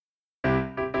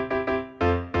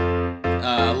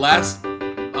Last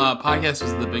podcast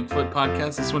was the Bigfoot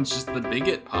podcast. This one's just the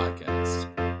Bigot podcast.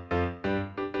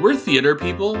 We're theater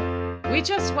people. We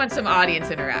just want some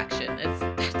audience interaction.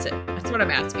 That's it. That's what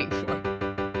I'm asking for.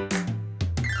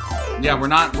 Yeah, we're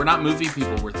not movie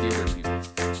people. We're theater people.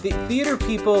 The theater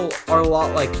people are a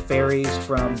lot like fairies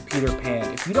from Peter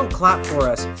Pan. If you don't clap for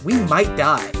us, we might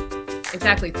die.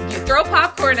 Exactly. You throw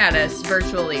popcorn at us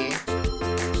virtually.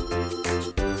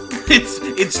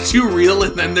 It's too real,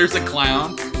 and then there's a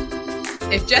clown.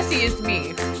 If Jesse is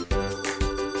me.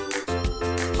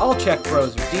 All Czech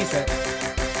bros are decent.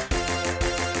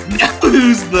 Now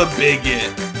who's the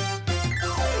bigot?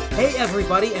 Hey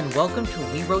everybody, and welcome to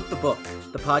We Wrote the Book,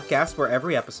 the podcast where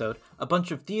every episode, a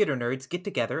bunch of theater nerds get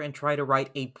together and try to write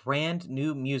a brand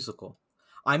new musical.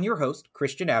 I'm your host,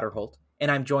 Christian Adderholt, and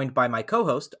I'm joined by my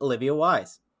co-host, Olivia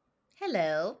Wise.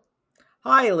 Hello.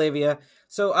 Hi, Olivia.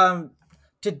 So,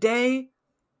 today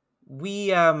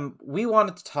we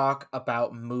wanted to talk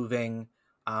about moving.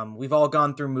 We've all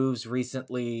gone through moves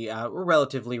recently, or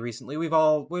relatively recently.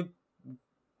 We're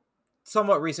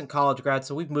somewhat recent college grads,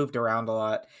 so we've moved around a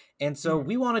lot. And so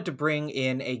we wanted to bring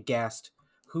in a guest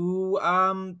who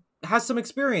has some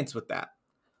experience with that.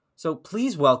 So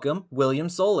please welcome William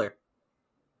Solar.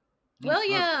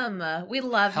 William, we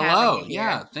love Hello. having you here.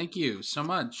 Yeah, thank you so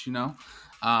much.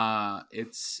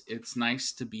 It's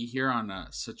nice to be here on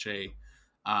such a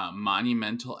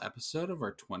monumental episode of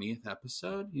our 20th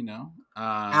episode.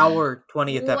 Our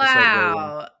 20th episode,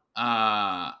 William.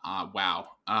 Wow.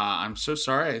 I'm so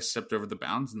sorry I stepped over the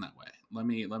bounds in that way. Let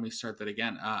me start that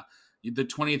again. The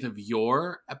 20th of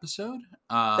your episode.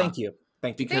 Thank you.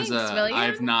 Because Thanks, William.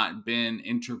 I've not been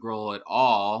integral at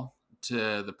all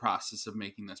to the process of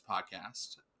making this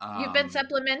podcast. You've been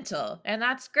supplemental, and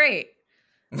that's great.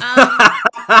 That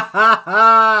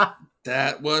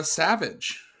was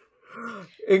savage.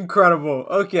 Incredible.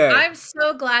 Okay. I'm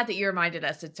so glad that you reminded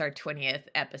us it's our 20th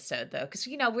episode, though, because,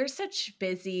 we're such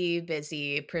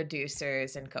busy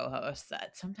producers and co-hosts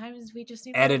that sometimes we just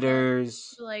need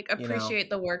editors to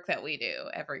appreciate the work that we do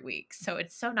every week. So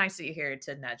it's so nice that you're here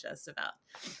to nudge us about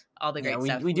all the great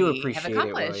stuff we do have appreciate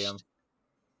accomplished. it, William.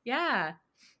 Yeah.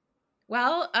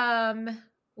 Well,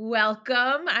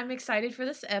 welcome. I'm excited for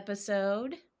this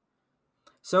episode.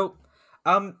 So,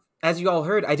 as you all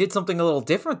heard, I did something a little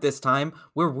different this time,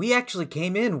 where we actually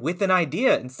came in with an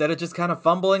idea instead of just kind of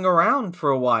fumbling around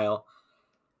for a while.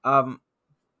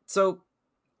 So,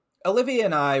 Olivia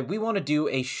and I, we want to do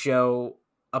a show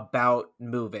about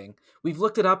moving. We've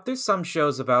looked it up. There's some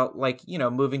shows about,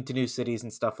 moving to new cities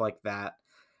and stuff like that.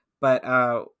 But,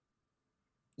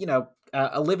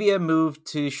 Olivia moved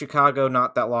to Chicago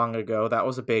not that long ago. That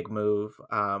was a big move.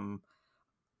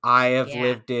 I have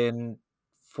lived in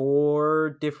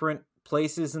 4 different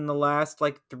places in the last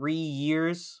 3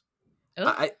 years.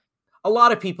 A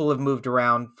lot of people have moved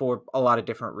around for a lot of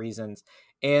different reasons.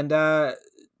 And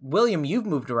William, you've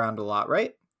moved around a lot,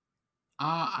 right?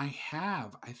 I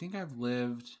have. I think I've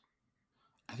moved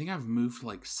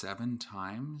 7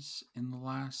 times in the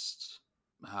last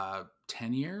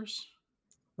 10 years.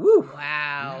 Woo!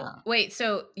 Wow. Yeah. Wait,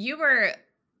 so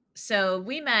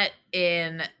we met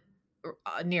in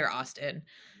near Austin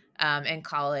in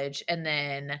college, and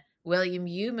then William,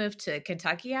 you moved to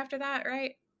Kentucky after that,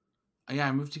 right? Yeah,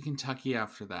 I moved to Kentucky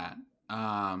after that.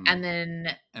 And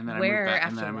then where after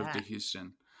and then I moved that? to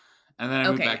Houston. And then I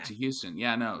moved back to Houston.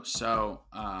 Yeah, no. So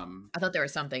I thought there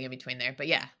was something in between there, but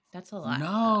yeah, that's a lot.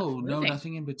 No,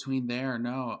 nothing in between there.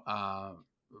 No.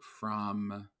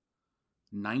 From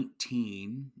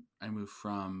 19, I moved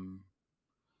from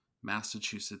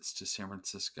Massachusetts to San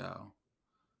Francisco,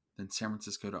 then San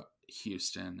Francisco to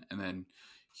Houston, and then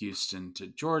Houston to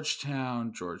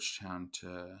Georgetown to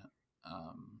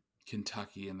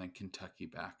Kentucky, and then Kentucky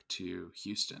back to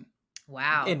Houston.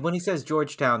 Wow. And when he says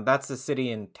Georgetown, that's the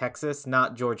city in Texas,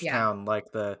 not Georgetown,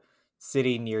 like the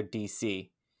city near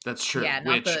DC. That's true. Yeah,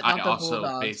 which I also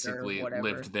Bulldogs basically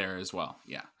lived there as well.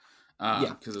 Yeah.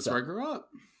 Because that's where I grew up.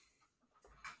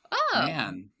 Oh.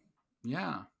 Man.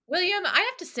 Yeah. William, I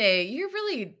have to say, you're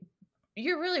really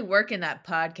working that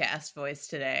podcast voice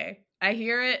today. I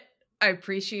hear it. I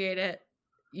appreciate it.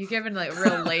 You're giving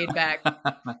real laid back,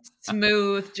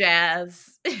 smooth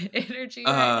jazz energy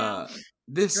right now.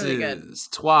 This really is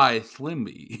Twy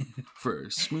Thlimby for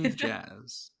smooth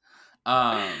jazz.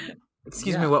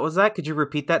 Excuse me, what was that? Could you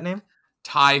repeat that name?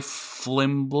 Ty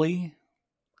Flimbley.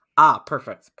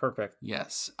 Perfect.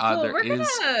 Yes. We're going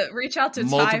to reach out to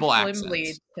Ty Flimbley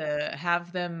accents to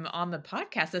have them on the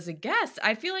podcast as a guest.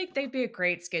 I feel like they'd be a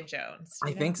great Skid Jones.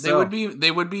 I think so. They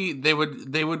would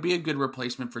be a good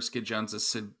replacement for Skid Jones.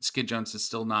 Skid Jones is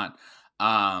still not he's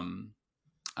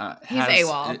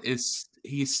AWOL.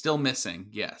 he's still missing.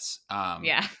 Yes.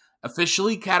 Yeah.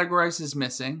 Officially categorized as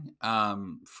missing.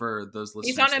 For those listeners,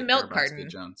 He's on a that milk care about Skid carton.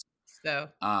 Jones. So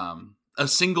A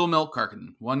single milk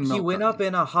carton. He went up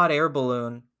in a hot air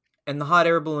balloon, and the hot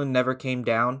air balloon never came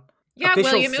down. yeah,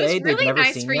 Officials William, it say was they've really never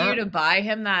nice seen for you that. to buy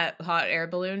him that hot air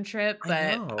balloon trip, I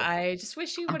but know. I just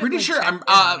wish you would I'm have. pretty like, sure. checked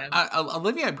in on him.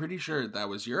 Olivia. I'm pretty sure that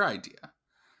was your idea.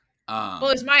 Well,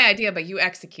 it was my idea, but you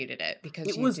executed it because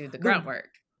It you was do the the- grunt work.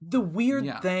 The weird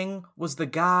Yeah. thing was the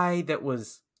guy that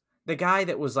was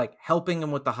like helping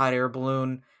him with the hot air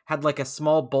balloon had like a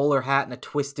small bowler hat and a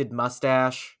twisted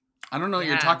mustache. I don't know what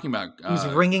Yeah. you're talking about. He was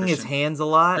wringing his Christian. hands a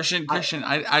lot. Christian, Christian,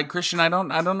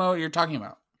 I don't know what you're talking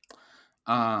about.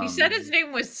 He said his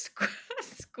name was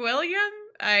Squilliam.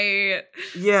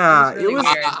 Yeah, It was really it was.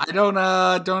 weird. I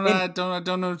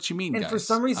don't know what you mean. And guys. for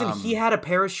some reason, he had a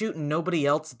parachute and nobody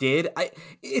else did.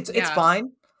 It's Yeah.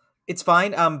 fine. It's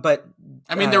fine. But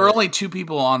I mean, there were only 2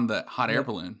 people on the hot air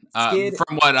balloon, Skid-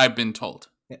 from what I've been told.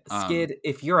 Skid,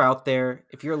 if you're out there,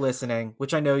 if you're listening,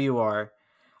 which I know you are,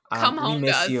 Come we home to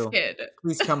miss us, you. kid.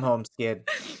 Please come home, Skid.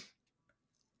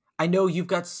 I know you've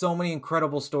got so many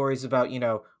incredible stories about,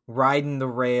 riding the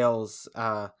rails,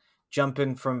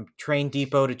 jumping from train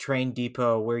depot to train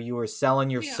depot where you were selling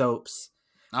your Yeah. soaps.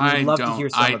 I We'd love don't. to hear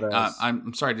some of those.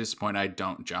 I'm sorry to disappoint. I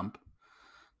don't jump.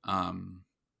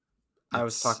 I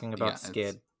was talking about it's-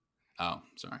 Skid. Oh,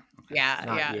 sorry. Okay. Yeah,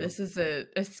 Not yeah. you. This is a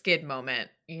skid moment,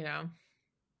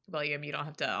 William, you don't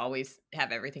have to always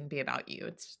have everything be about you.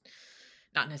 It's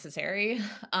not necessary.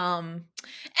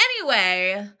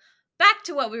 Anyway, back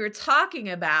to what we were talking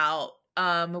about.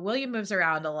 William moves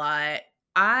around a lot.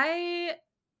 I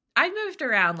moved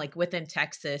around like within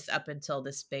Texas up until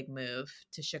this big move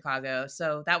to Chicago.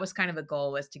 So that was kind of a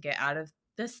goal, was to get out of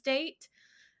the state.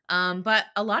 But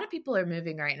a lot of people are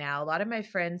moving right now. A lot of my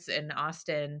friends in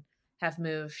Austin have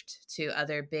moved to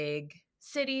other big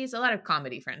cities, a lot of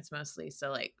comedy friends mostly.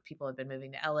 So like people have been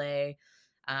moving to LA.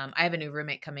 I have a new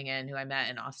roommate coming in who I met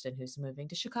in Austin who's moving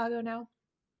to Chicago now.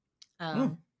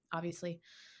 Obviously.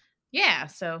 Yeah,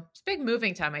 so it's big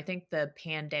moving time. I think the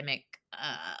pandemic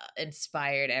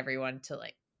inspired everyone to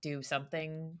like do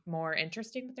something more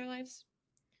interesting with their lives.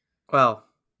 Well,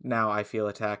 now I feel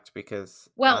attacked because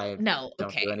I no, don't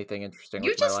okay. do anything interesting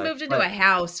You with my just life, moved into but a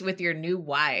house with your new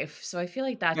wife, so I feel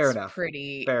like that's Fair enough.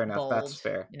 pretty Fair enough. bold That's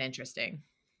fair. and interesting.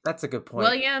 That's a good point.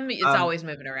 William is Um, always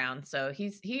moving around, so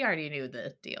he already knew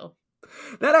the deal.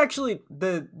 That actually,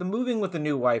 the moving with a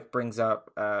new wife brings up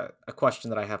a question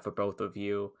that I have for both of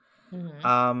you.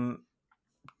 Mhm.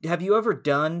 Have you ever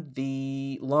done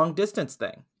the long distance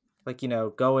thing? Like,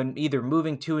 going either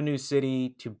moving to a new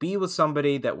city to be with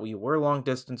somebody that we were long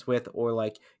distance with, or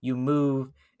like you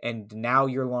move and now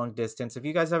you're long distance. Have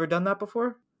you guys ever done that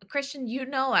before? Christian,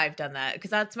 I've done that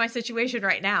because that's my situation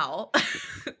right now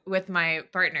with my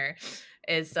partner.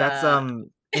 That's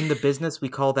in the business we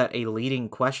call that a leading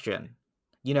question.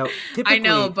 Typically, I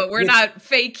know, but we're not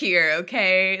fake here,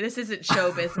 okay? This isn't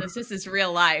show business. This is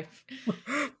real life.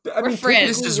 We're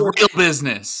friends. This is real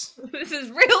business. This is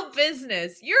real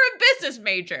business. You're a business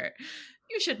major.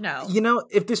 You should know.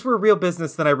 If this were real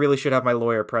business, then I really should have my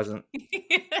lawyer present.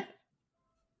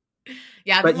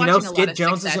 Yeah, I've But been watching a lot Skid of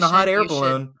Jones is in a hot Succession. air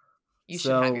balloon. You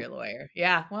should have so your lawyer.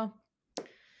 Yeah, well,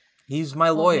 He's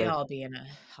my we'll lawyer. all be in a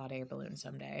hot air balloon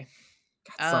someday.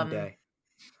 Someday.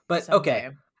 But Someday. okay,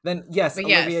 then yes, But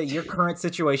yes. Olivia, your current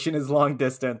situation is long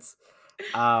distance.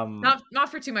 Not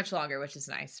for too much longer, which is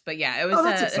nice. But yeah, it was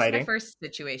that's that's my exciting. first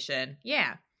situation.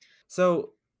 Yeah.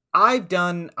 So I've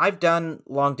done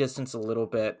long distance a little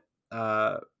bit.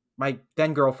 My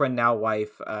then girlfriend, now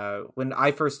wife, when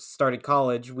I first started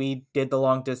college, we did the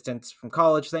long distance from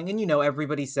college thing, and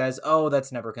everybody says, "Oh,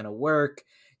 that's never gonna work.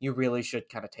 You really should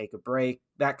kind of take a break,"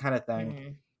 that kind of thing.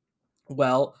 Mhm.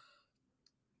 Well,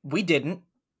 we didn't.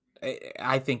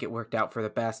 I think it worked out for the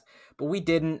best, but we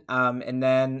didn't. And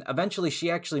then eventually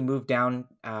she actually moved down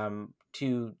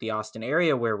to the Austin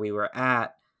area where we were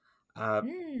at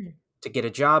to get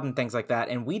a job and things like that.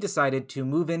 And we decided to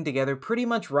move in together pretty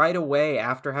much right away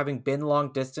after having been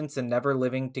long distance and never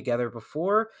living together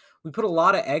before. We put a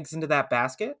lot of eggs into that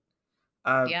basket.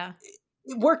 Yeah.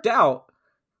 It worked out,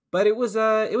 but it was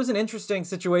an interesting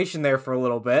situation there for a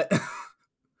little bit,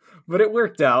 but it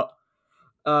worked out.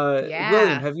 Yeah.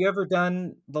 William, have you ever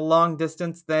done the long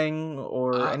distance thing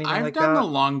or anything like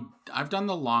that? I've done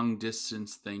the long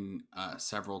distance thing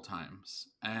several times,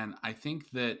 and I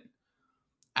think that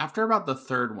after about the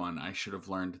third one, I should have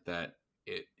learned that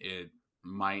it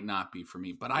might not be for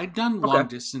me. But I'd done long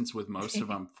distance with most of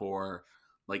them for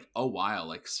like a while,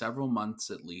 like several months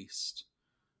at least,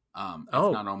 if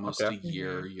not almost a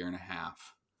year, year and a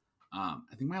half. I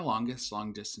think my longest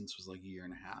long distance was like a year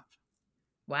and a half.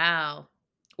 Wow.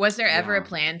 Was there ever a Yeah.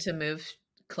 plan to move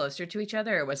closer to each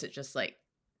other, or was it just like,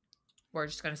 we're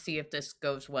just going to see if this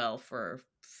goes well for a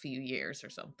few years or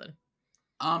something?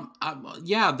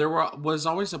 Yeah, there was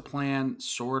always a plan,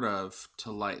 sort of,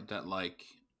 to like that, like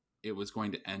it was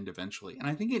going to end eventually, and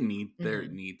I think there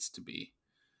needs to be.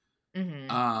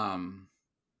 Mm-hmm.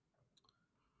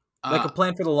 Like a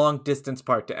plan for the long distance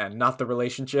part to end, not the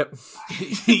relationship.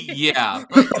 Yeah.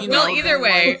 But, Well, either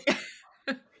way.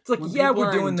 It's like, when yeah, people we're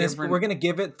are in doing this, but different- we're going to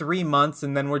give it 3 months,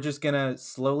 and then we're just going to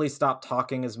slowly stop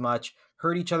talking as much,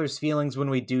 hurt each other's feelings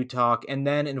when we do talk, and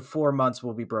then in 4 months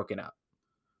we'll be broken up.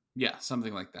 Yeah,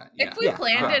 something like that. Yeah. If we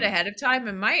planned it ahead of time,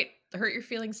 it might hurt your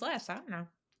feelings less. I don't know.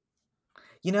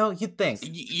 You know, you'd think.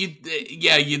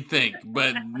 You'd think,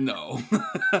 but no.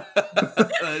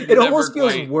 It almost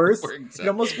feels worse. It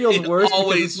almost feels worse. It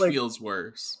always feels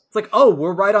worse. It's like, oh,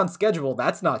 we're right on schedule.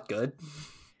 That's not good.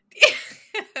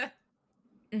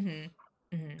 Mm-hmm.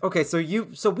 Mm-hmm. Okay,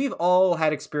 so we've all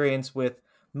had experience with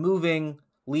moving,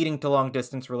 leading to long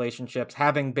distance relationships,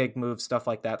 having big moves, stuff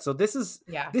like that. So this is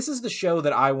the show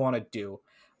that I want to do.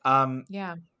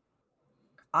 Yeah.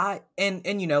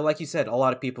 And you know, like you said, a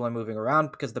lot of people are moving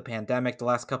around because of the pandemic. The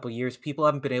last couple of years, people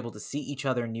haven't been able to see each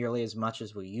other nearly as much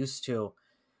as we used to.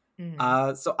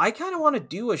 Mm-hmm. So I kind of want to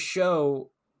do a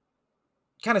show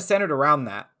kind of centered around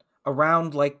that,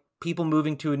 around like people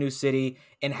moving to a new city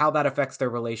and how that affects their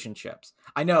relationships.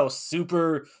 I know,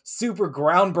 super, super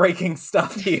groundbreaking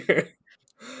stuff here.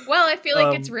 Well, I feel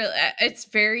like it's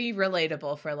very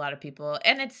relatable for a lot of people.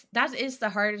 And that is the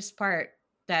hardest part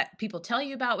that people tell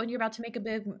you about when you're about to make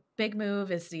a big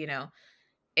move is, you know,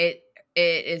 it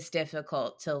is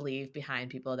difficult to leave behind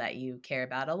people that you care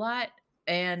about a lot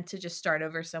and to just start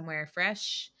over somewhere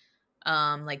fresh.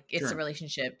 Like it's the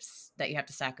relationships that you have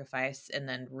to sacrifice and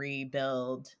then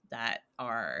rebuild that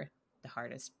are the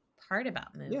hardest part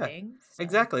about moving. Yeah,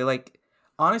 exactly. Like,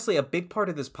 honestly, a big part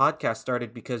of this podcast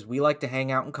started because we like to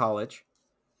hang out in college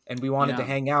and we wanted to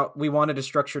hang out. We wanted a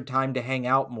structured time to hang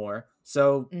out more.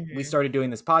 So we started doing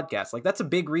this podcast. Like, that's a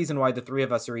big reason why the three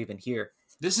of us are even here.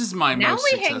 This is my most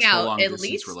successful hang out long at distance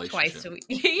least relationship. Twice a week.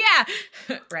 Yeah,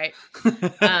 right.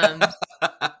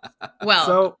 Well,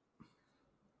 so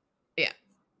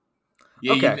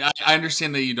yeah, okay. I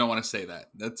understand that you don't want to say that.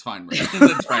 That's fine. Right?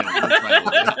 That's fine.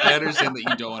 I understand that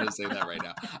you don't want to say that right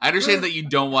now. I understand that you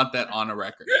don't want that on a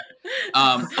record.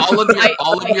 All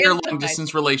of your long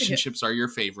distance relationships are your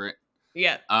favorite.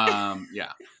 Yeah.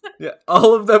 Yeah.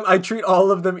 All of them. I treat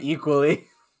all of them equally.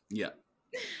 Yeah.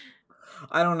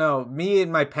 I don't know. Me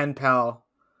and my pen pal,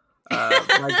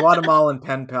 my Guatemalan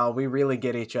pen pal, we really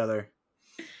get each other.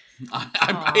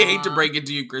 I hate to break it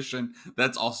to you, Christian.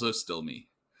 That's also still me.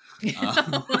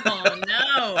 Oh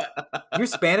no! Your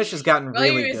Spanish has gotten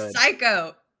really you're good.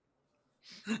 Psycho.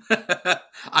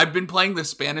 I've been playing the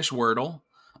Spanish Wordle.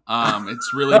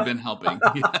 It's really been helping.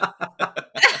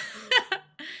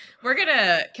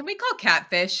 Can we call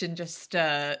Catfish and just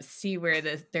see where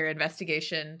their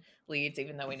investigation leads,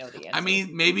 even though we know the answer? I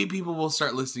mean, maybe people will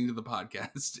start listening to the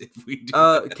podcast if we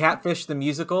do. Catfish the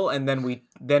musical, and then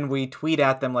we tweet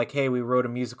at them like, "Hey, we wrote a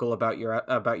musical about your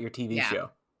TV show."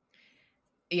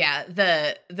 Yeah,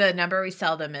 the number we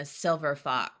sell them is Silver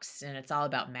Fox, and it's all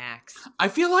about Max. I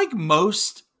feel like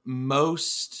most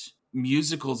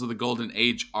musicals of the golden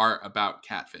age are about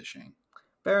catfishing.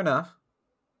 Fair enough.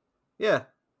 Yeah.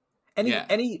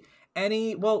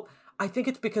 Well, I think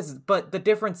it's but the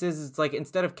difference is it's like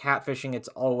instead of catfishing, it's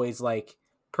always like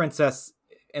Princess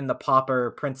and the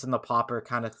Pauper, Prince and the Pauper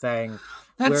kind of thing.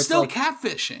 That's still like,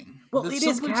 catfishing. Well, that's it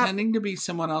still is pretending to be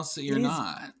someone else that you're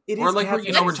not. Or like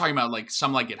we're talking about like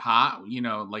Some Like It Hot, you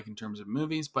know, like in terms of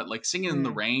movies, but like Singing in the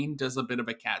Rain does a bit of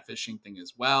a catfishing thing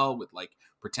as well, with like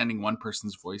pretending one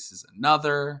person's voice is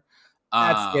another.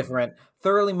 That's different.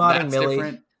 Thoroughly Modern Millie.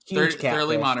 Different.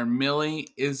 Thoroughly Modern Millie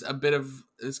is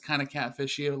kind of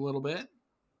catfishy a little bit.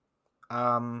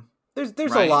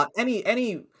 There's a lot. Any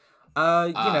you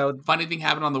know, funny thing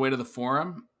happened on the way to the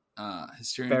forum.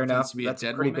 Hysterian fair enough. To be That's a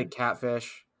dead pretty woman. Big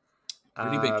catfish.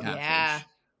 Pretty big catfish. Yeah.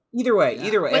 Either way.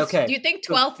 Okay. Do you think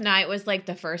 12th Night was like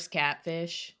the first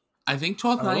catfish? I think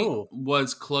 12th Night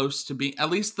was close to being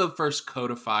at least the first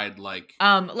codified like.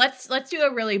 Let's do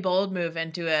a really bold move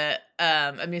into a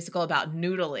musical about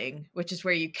noodling, which is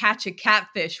where you catch a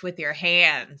catfish with your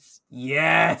hands.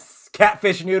 Yes,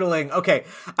 catfish noodling. Okay,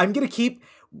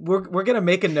 we're gonna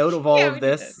make a note of all of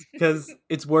this because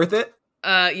it's worth it.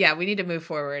 Yeah, we need to move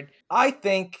forward. I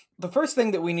think the first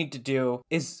thing that we need to do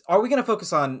is, are we going to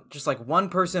focus on just like one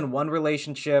person, one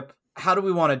relationship? How do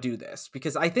we want to do this?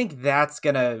 Because I think that's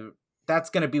going to that's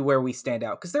going to be where we stand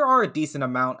out, because there are a decent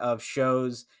amount of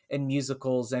shows and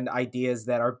musicals and ideas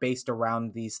that are based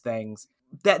around these things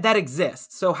that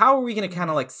exist. So how are we going to kind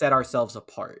of like set ourselves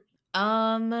apart?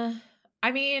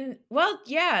 I mean, well,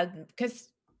 yeah, because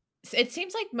it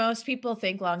seems like most people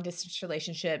think long distance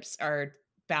relationships are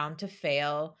bound to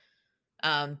fail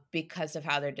because of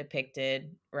how they're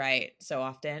depicted, right? So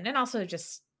often. And also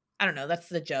just, I don't know, that's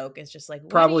the joke. It's just like,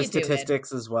 what are Probably you doing?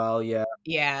 statistics as well. Yeah.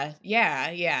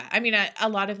 Yeah. I mean, a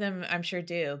lot of them I'm sure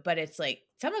do, but it's like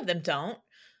some of them don't.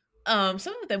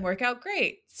 Some of them work out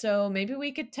great. So maybe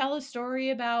we could tell a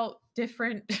story about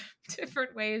different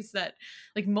different ways that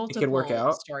like It could work multiple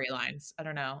out. storylines. I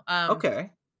don't know.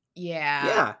 Okay. Yeah,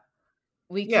 Yeah.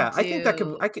 we Yeah, could I think that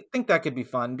do. could be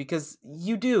fun, because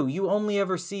you only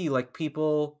ever see like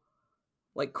people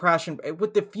like crash and,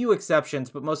 with the few exceptions,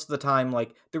 but most of the time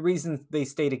like the reason they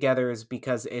stay together is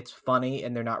because it's funny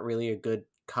and they're not really a good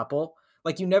couple.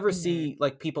 Like you never Mhm. see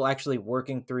like people actually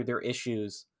working through their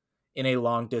issues in a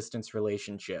long distance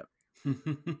relationship.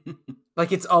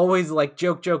 Like it's always like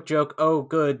joke joke joke, oh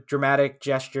good, dramatic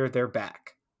gesture, they're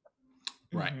back.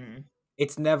 Right. Mhm.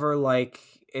 It's never like,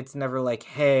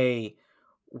 hey,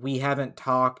 we haven't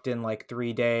talked in like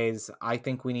 3 days. I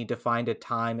think we need to find a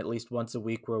time at least once a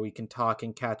week where we can talk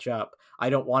and catch up. I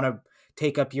don't want to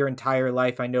take up your entire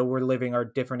life. I know we're living our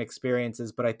different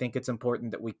experiences, but I think it's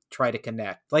important that we try to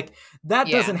connect. Like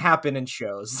that doesn't Yeah. happen in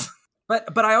shows.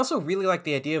 But I also really like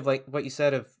the idea of like what you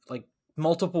said of like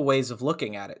multiple ways of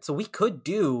looking at it. So we could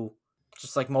do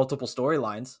just like multiple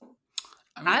storylines.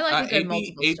 I mean, I like a good AB,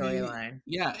 multiple AB, storyline.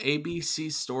 yeah, ABC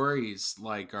stories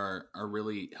like are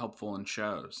really helpful in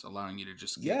shows, allowing you to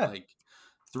just get Yeah. like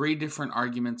 3 different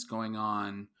arguments going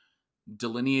on,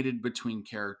 delineated between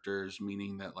characters,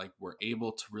 meaning that like we're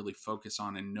able to really focus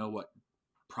on and know what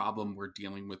problem we're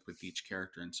dealing with each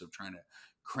character, and so trying to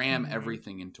cram Mhm.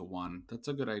 everything into one. That's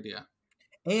a good idea.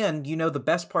 And the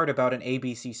best part about an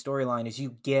ABC storyline is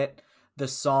you get the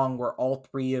song where all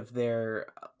 3 of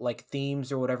their like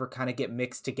themes or whatever kind of get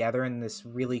mixed together in this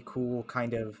really cool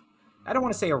kind of, I don't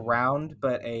want to say a round,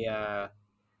 but I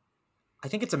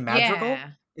think it's a madrigal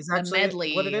Yeah. is A actually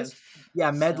what it medley is. of Yeah,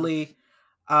 stuff. medley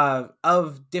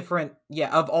of different,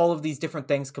 of all of these different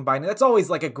things combined. That's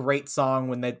always like a great song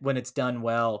when it's done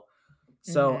well.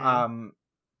 So Mhm.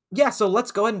 yeah, so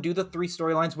let's go ahead and do the 3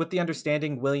 storylines with the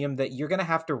understanding, William, that you're going to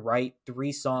have to write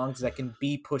 3 songs that can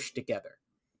be pushed together.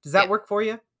 Does that Yeah. work for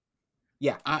you?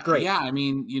 Yeah, great. Yeah, I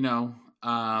mean,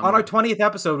 On our 20th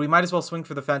episode, we might as well swing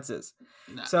for the fences.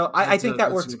 So I think that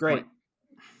that's a works good great. point.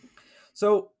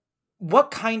 So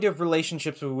what kind of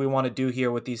relationships would we want to do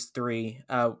here with these 3?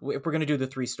 If we're going to do the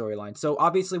 3 storylines. So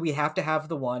obviously we have to have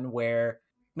the one where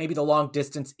maybe the long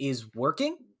distance is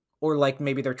working, or like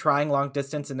maybe they're trying long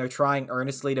distance and they're trying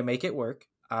earnestly to make it work.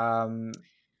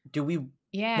 Do we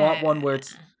want one where Yeah.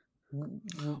 it's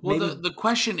Well, maybe the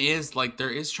question is like there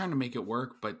is trying to make it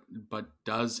work, but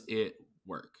does it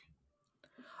work?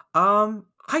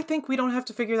 I think we don't have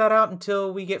to figure that out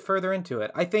until we get further into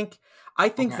it. I think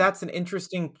Okay. that's an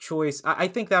interesting choice. I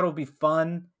think that'll be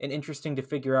fun and interesting to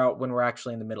figure out when we're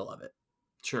actually in the middle of it.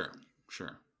 Sure.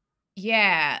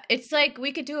 Yeah, it's like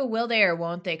we could do a will they or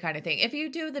won't they kind of thing. If you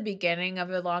do the beginning of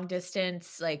a long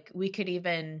distance, like we could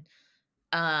even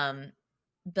um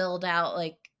build out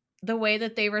like the way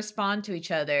that they respond to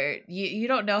each other. You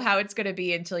don't know how it's going to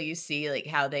be until you see like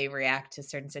how they react to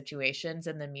certain situations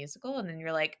in the musical, and then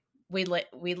you're like, we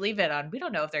leave it on. We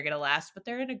don't know if they're going to last, but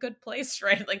they're in a good place,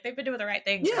 right? Like they've been doing the right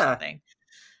things or Yeah. something.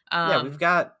 Yeah,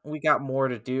 we got more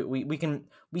to do. We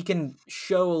can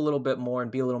show a little bit more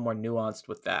and be a little more nuanced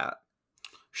with that.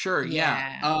 Sure, yeah.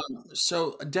 Yeah.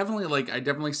 So definitely, like, I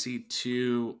definitely see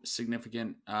 2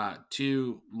 significant,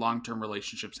 2 long-term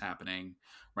relationships happening,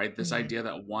 right? This Mhm. idea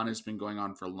that one has been going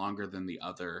on for longer than the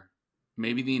other.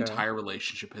 Maybe the Okay. entire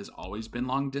relationship has always been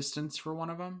long distance for one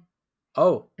of them.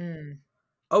 Oh. Mm.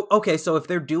 Oh, okay. So if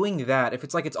they're doing that, if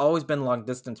it's like it's always been long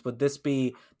distance, would this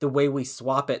be the way we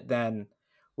swap it then?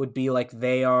 Would be like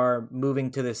they are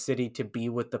moving to the city to be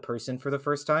with the person for the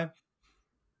first time?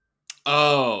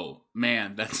 Oh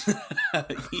man, that's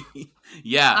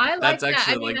yeah, I like that's that.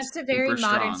 I actually mean, like that's a very super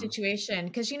modern strong. situation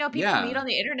because, people meet Yeah, on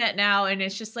the internet now, and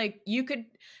it's just like you could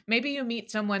maybe you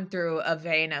meet someone through a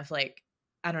vein of like,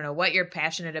 I don't know, what you're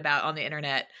passionate about on the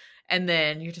internet. And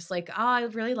then you're just like, oh, I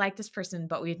really like this person,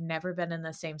 but we've never been in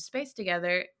the same space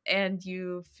together. And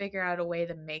you figure out a way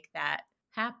to make that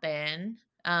happen.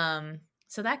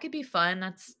 So that could be fun.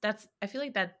 I feel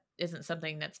like that isn't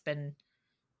something that's been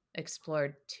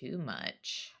explored too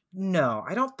much. No,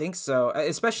 I don't think so.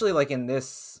 Especially like in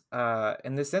this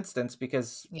instance,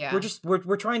 because Yeah.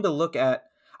 we're trying to look at.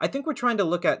 I think we're trying to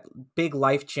look at big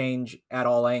life change at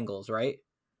all angles, right?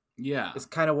 Yeah. It's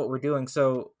kind of what we're doing.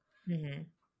 So Mhm.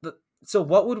 so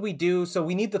what would we do? So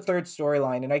we need the third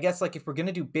storyline, and I guess like if we're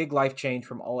gonna do big life change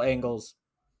from all angles,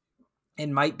 it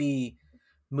might be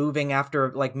moving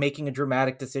after like making a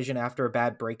dramatic decision after a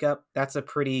bad breakup. That's a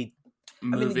pretty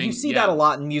Moving. I mean, you see that a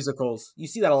lot in musicals. You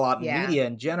see that a lot in Yeah. media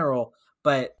in general,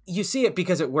 but you see it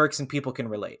because it works and people can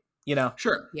relate, you know?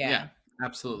 Sure. Yeah. Yeah.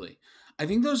 Absolutely. I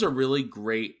think those are really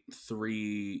great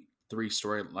three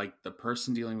story, like the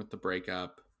person dealing with the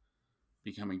breakup,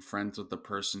 becoming friends with the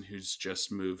person who's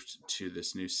just moved to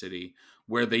this new city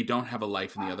where they don't have a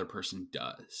life and the other person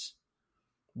does.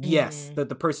 Yes, Mhm. that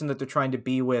the person that they're trying to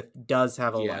be with does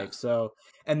have a Yeah. life. So,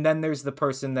 and then there's the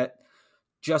person that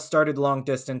just started long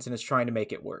distance and is trying to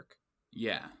make it work.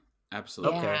 Yeah.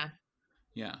 Absolutely. Okay. Yeah.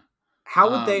 Yeah. How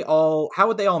would they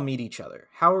all meet each other?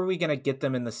 How are we going to get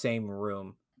them in the same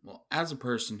room? Well, as a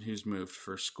person who's moved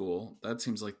for school, that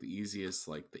seems like the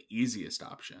easiest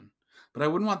option. But I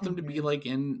wouldn't want them to be Mhm. like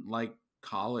in like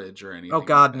college or anything. Oh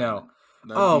God, like no.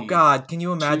 that. Oh That'd be God, can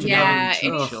you imagine too having Yeah,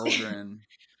 two it's- children?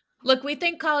 Look, we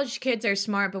think college kids are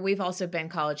smart, but we've also been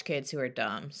college kids who are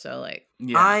dumb. So like,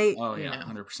 Yeah. You yeah, know.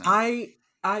 100%.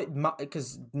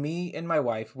 because me and my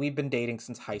wife, we've been dating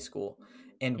since high school,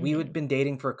 and we Mhm. had been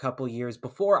dating for a couple years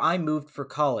before I moved for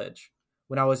college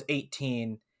when I was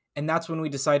 18, and that's when we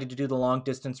decided to do the long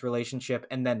distance relationship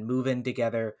and then move in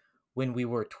together when we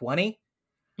were 20.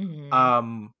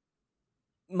 Mhm.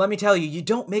 Let me tell you, you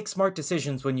don't make smart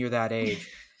decisions when you're that age,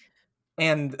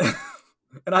 and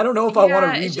and I don't know if I want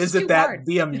to Yeah, it's just revisit too that hard.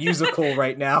 via musical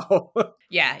right now.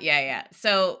 Yeah.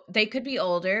 So they could be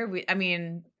older. I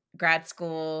mean, grad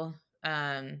school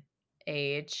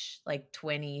age, like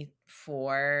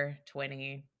 24,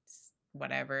 20,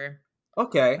 whatever.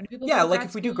 Okay. When do people go Yeah, to like grad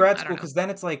if we do school? grad I school, don't know. because then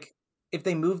it's like if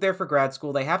they move there for grad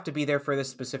school, they have to be there for this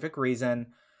specific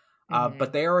reason. But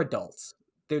Mhm. they are adults.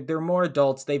 They're more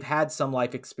adults. They've had some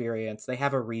life experience. They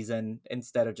have a reason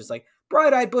instead of just like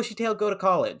bright-eyed, bushy-tailed, go to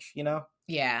college. You know?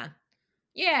 Yeah.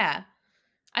 Yeah.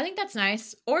 I think that's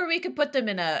nice. Or we could put them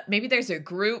in maybe there's a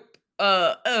group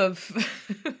of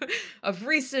of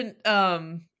recent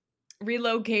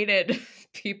relocated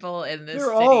people in this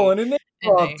They're all city. in an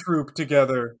And improv troupe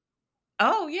together.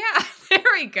 oh yeah, there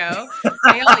we go.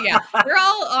 They're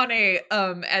all on a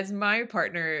as my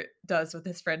partner does with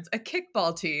his friends, a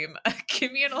kickball team, a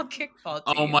communal kickball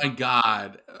team. Oh my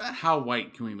God. How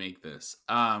white can we make this?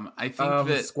 I think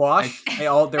that Squash. They're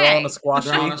all on a squash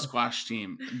they're on team. a squash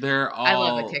team. They're all. I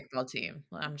love a kickball team.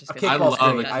 I'm just A gonna I kickball's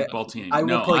love great. a kickball team. I will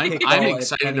No, play I'm kickball at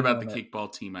excited any about the moment.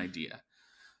 kickball team idea.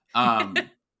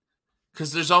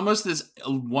 Because there's almost this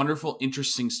wonderful,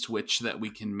 interesting switch that we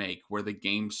can make where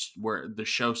where the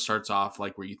show starts off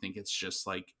like where you think it's just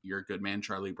like You're a Good Man,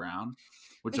 Charlie Brown,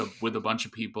 with a bunch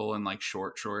of people in like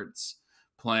short shorts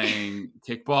playing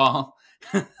kickball.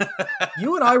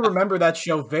 You and I remember that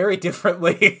show very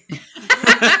differently.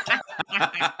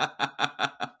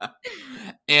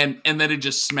 and then it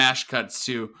just smash cuts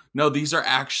to no, these are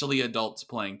actually adults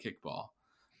playing kickball.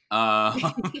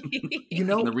 You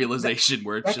know, the realization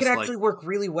where it's that just could like actually work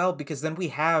really well because then we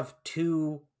have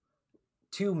two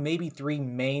maybe three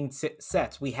main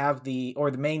sets. We have the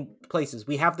main places.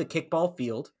 We have the kickball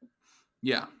field,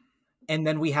 yeah, and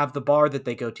then we have the bar that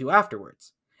they go to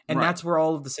afterwards. And Right. that's where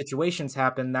all of the situations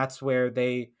happen. That's where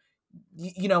they,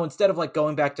 instead of like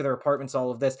going back to their apartments,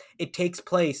 all of this, it takes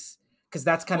place because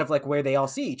that's kind of like where they all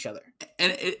see each other.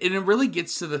 And it really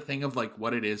gets to the thing of like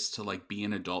what it is to like be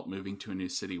an adult moving to a new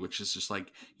city, which is just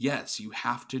like, yes, you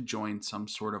have to join some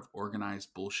sort of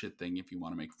organized bullshit thing if you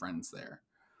want to make friends there.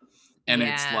 And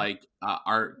it's Yeah. like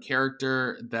our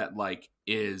character that like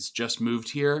is just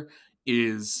moved here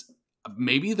is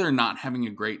maybe they're not having a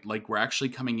great, like we're actually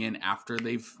coming in after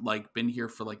they've like been here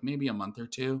for like maybe a month or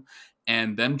two,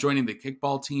 and them joining the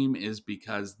kickball team is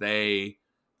because they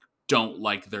don't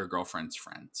like their girlfriend's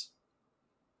friends.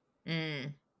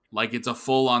 Mm. Like it's a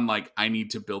full on like I need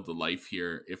to build a life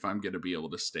here if I'm going to be able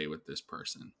to stay with this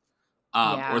person.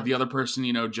 Yeah. Or the other person,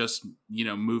 just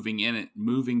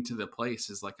moving to the place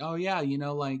is like, oh yeah,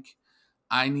 like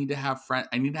I need to have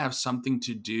I need to have something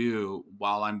to do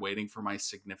while I'm waiting for my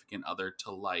significant other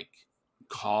to like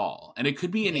call. And it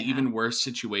could be an Yeah. even worse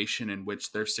situation in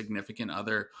which their significant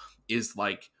other is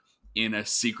like in a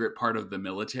secret part of the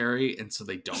military, and so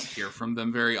they don't hear from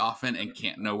them very often and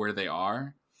can't know where they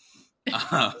are. Yeah,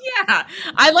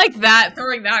 I like that,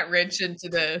 throwing that wrench into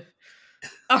the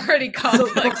already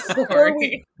complex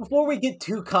story. Before we get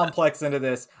too complex into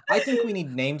this, I think we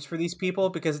need names for these people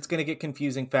because it's going to get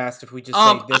confusing fast if we just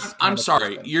say this. I'm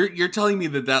sorry, you're telling me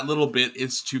that little bit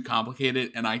is too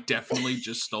complicated, and I definitely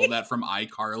just stole that from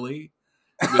iCarly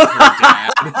with her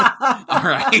dad. All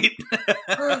right.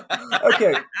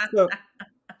 Okay, so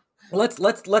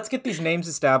let's get these names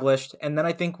established, and then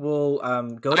I think we'll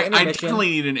go to intermission. I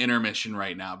definitely need an intermission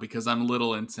right now because I'm a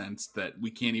little incensed that we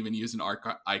can't even use an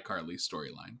iCarly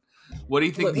storyline. What do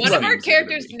you think? One of our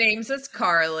characters' names is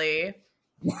Carly.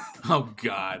 Oh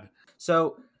God!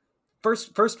 So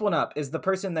first one up is the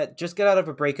person that just got out of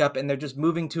a breakup and they're just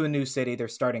moving to a new city. They're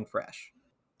starting fresh.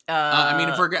 I mean,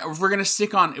 if we're gonna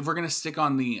stick on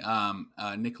the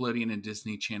Nickelodeon and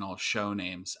Disney Channel show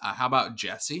names, how about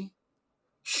Jessie?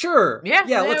 Sure. Yeah.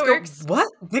 Let's works. go. What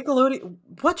Nickelodeon?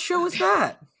 What show is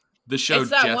that? The show it's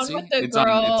that Jessie. One with the it's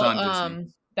girl, on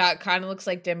Disney. That kind of looks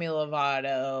like Demi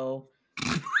Lovato,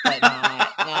 but not.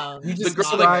 The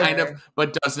girl that kind of,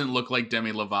 but doesn't look like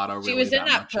Demi Lovato. Really, she was in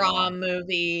that much prom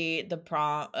movie. The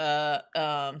prom.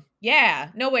 Yeah.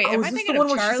 No wait. Am I is this thinking the one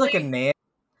of where Charlie? she's like a nanny?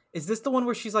 Is this the one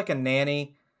where she's like a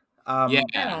nanny?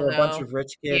 Yeah. For a bunch of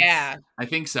rich kids. Yeah. I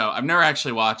think so. I've never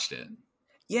actually watched it.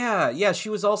 Yeah. She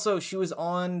was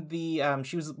on the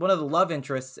she was one of the love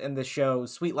interests in the show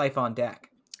Sweet Life on Deck.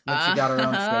 When she got her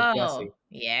own show, Jessie.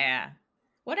 Yeah.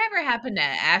 Whatever happened to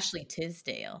Ashley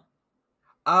Tisdale?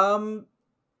 I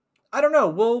don't know.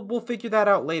 We'll figure that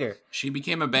out later. She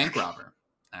became a bank robber,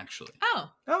 actually.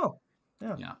 Oh.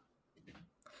 Yeah.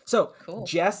 So cool.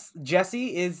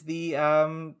 Jessie is the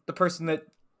person that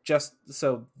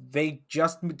they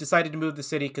just decided to move the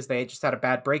city because they just had a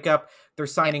bad breakup. They're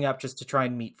signing up just to try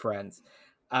and meet friends.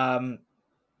 Then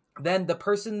the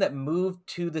person that moved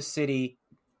to the city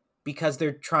because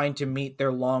they're trying to meet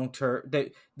their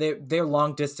their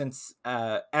long distance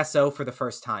SO for the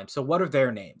first time. So what are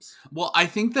their names? Well, I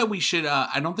think that we should.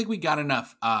 I don't think we got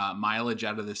enough mileage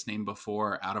out of this name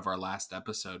before out of our last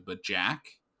episode, but Jack,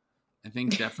 I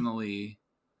think definitely.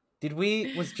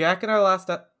 Was Jack in our last?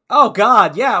 Oh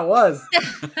God, yeah, it was.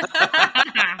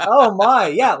 Oh my,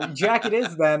 yeah, Jack it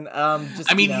is then.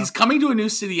 He's coming to a new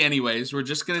city anyways. We're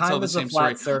just going to tell the same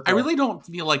story. Circle. I really don't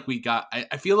feel like we got.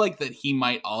 I feel like that he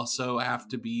might also have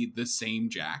to be the same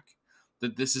Jack.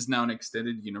 That this is now an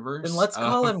extended universe. And let's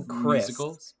call him Chris.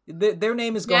 Musicals. Their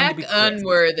name is going to be Chris.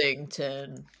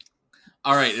 Unworthington.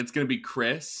 All right, it's going to be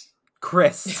Chris.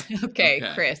 Okay,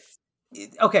 Chris.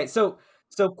 Okay, so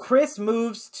Chris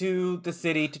moves to the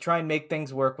city to try and make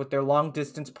things work with their long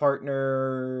distance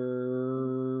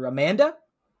partner Amanda.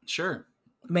 Sure,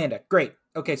 Amanda. Great.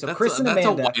 Okay, so Chris and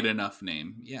Amanda. That's a wide enough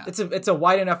name. Yeah, it's a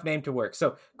wide enough name to work.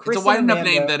 So Chris it's a wide and enough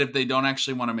Amanda, name that if they don't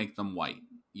actually want to make them white,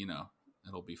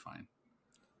 it'll be fine.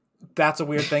 That's a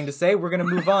weird thing to say. We're gonna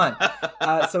move on.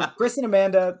 So Chris and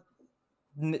Amanda,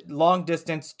 long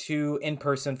distance to in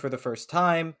person for the first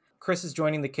time. Chris is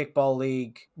joining the kickball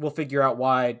league. We'll figure out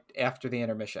why after the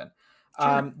intermission.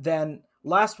 Sure. Then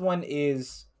last one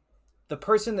is the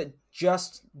person that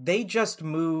just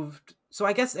moved. So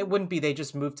I guess it wouldn't be they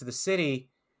just moved to the city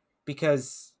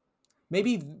because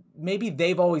maybe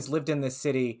they've always lived in this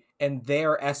city and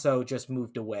their SO just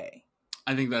moved away.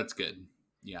 I think that's good.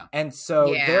 Yeah. And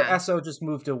so their SO just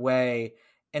moved away.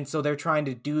 And so they're trying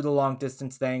to do the long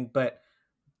distance thing, but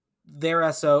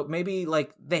their SO, maybe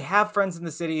like they have friends in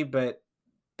the city, but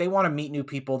they want to meet new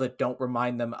people that don't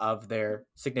remind them of their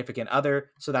significant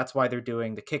other. So that's why they're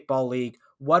doing the kickball league.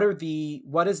 What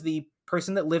is the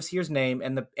person that lives here's name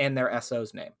and their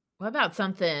SO's name? What about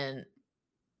something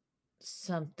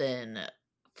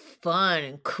fun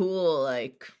and cool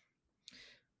like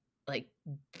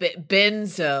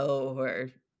Benzo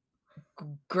or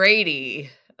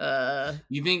Grady?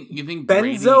 You think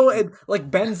Benzo Grady... and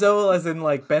like Benzo as in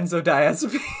like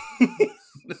benzodiazepine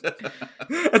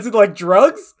as in like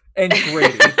drugs and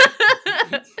Grady.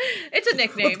 It's a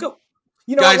nickname. Let's go.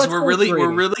 Guys, we're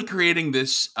really creating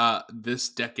this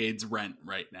decade's rent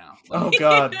right now. Oh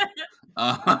God.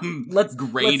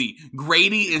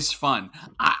 Grady is fun.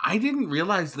 I didn't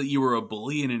realize that you were a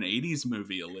bully in an 80s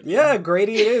movie, Olivia. Yeah,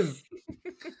 Grady is.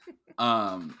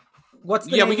 What's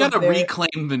the name? We gotta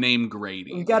reclaim the name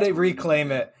Grady. We gotta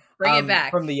reclaim it. Bring it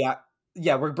back from the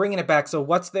we're bringing it back. So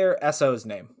what's their SO's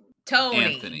name?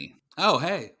 Tony. Anthony. Oh,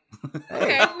 hey.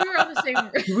 Okay, we were on the same.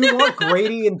 Do we want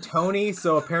Grady and Tony?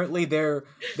 So apparently they're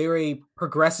a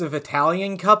progressive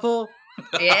Italian couple.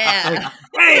 Yeah. Like,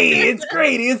 hey, it's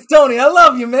Grady, it's Tony. I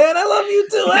love you, man. I love you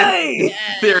too. Hey. Yeah.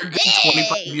 They're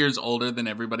 25 years older than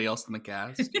everybody else in the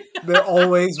cast. They're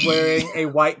always wearing a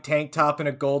white tank top and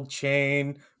a gold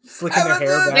chain, slicking their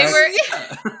hair back.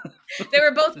 They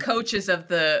were both coaches of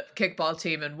the kickball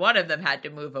team, and one of them had to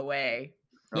move away.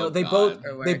 No, Oh, they God.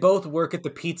 both work at the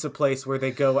pizza place where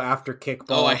they go after kickball.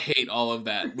 Oh, I hate all of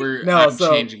that. No, I'm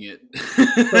changing it.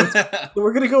 So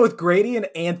we're gonna go with Grady and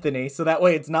Anthony, so that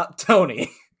way it's not Tony.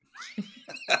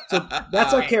 So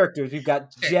that's our characters. We've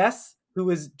got Jess, who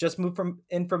has just moved from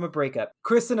a breakup.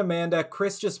 Chris and Amanda.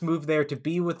 Chris just moved there to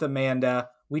be with Amanda.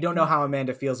 We don't know how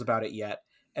Amanda feels about it yet.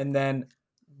 And then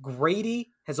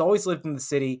Grady has always lived in the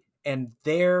city, and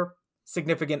their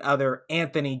significant other,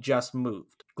 Anthony, just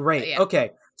moved. Great. Yeah.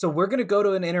 Okay. So we're gonna go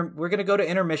to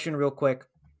intermission real quick,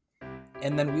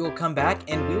 and then we will come back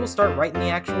and we will start writing the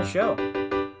actual show.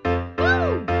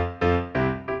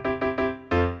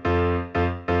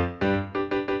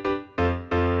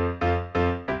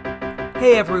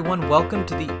 Hey everyone, welcome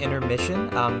to the intermission.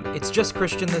 It's just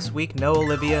Christian this week. No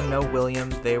Olivia, no William.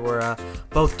 They were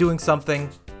both doing something,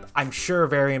 I'm sure,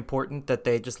 very important that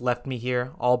they just left me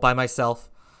here all by myself,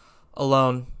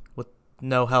 alone, with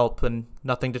no help and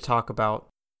nothing to talk about.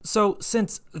 So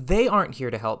since they aren't here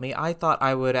to help me, I thought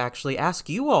I would actually ask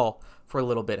you all for a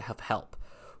little bit of help.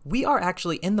 We are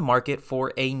actually in the market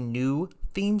for a new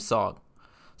theme song.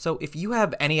 So if you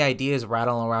have any ideas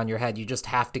rattling around your head you just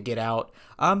have to get out,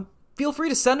 feel free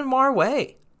to send them our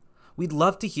way. We'd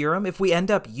love to hear them. If we end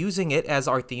up using it as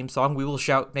our theme song, we will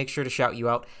make sure to shout you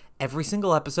out every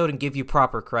single episode and give you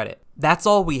proper credit. That's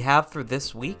all we have for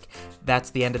this week. That's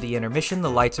the end of the intermission.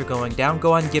 The lights are going down.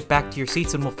 Go on and get back to your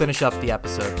seats and we'll finish up the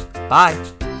episode. Bye.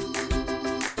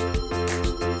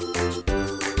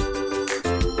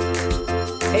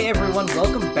 Hey everyone,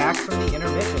 welcome back from the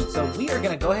intermission. So we are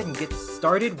going to go ahead and get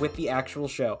started with the actual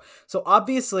show. So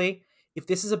obviously, if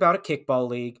this is about a kickball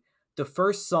league, the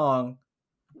first song,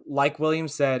 like William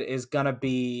said, is going to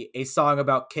be a song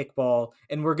about kickball,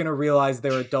 and we're going to realize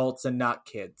they're adults and not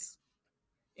kids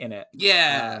in it.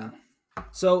 Yeah.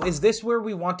 So is this where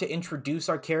we want to introduce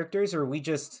our characters, or are we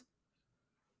just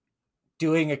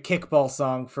doing a kickball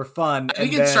song for fun? I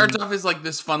think it starts off as like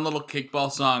this fun little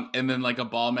kickball song, and then like a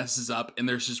ball messes up, and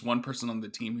there's just one person on the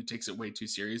team who takes it way too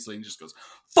seriously and just goes,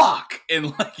 fuck!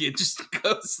 And like it just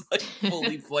goes like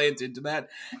fully flamed into that.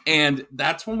 And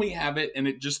that's when we have it, and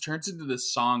it just turns into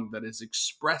this song that is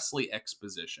expressly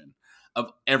exposition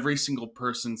of every single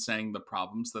person saying the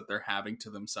problems that they're having to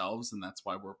themselves, and that's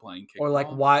why we're playing kickball. Or like,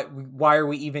 why are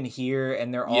we even here?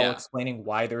 And they're all explaining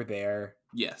why they're there.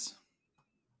 Yes.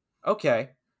 Okay,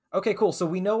 cool. So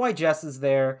we know why Jess is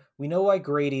there. We know why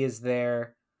Grady is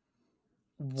there.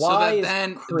 Why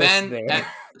is Chris there?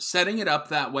 Setting it up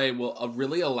that way will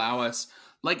really allow us.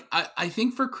 Like, I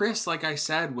think for Chris, like I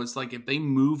said, was like if they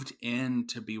moved in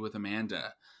to be with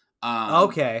Amanda.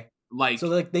 Okay. Like, so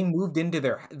like they moved into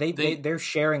they're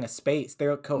sharing a space.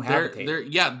 They're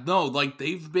cohabitating. Like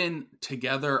they've been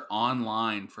together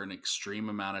online for an extreme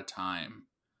amount of time.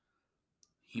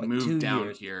 He moved 2 down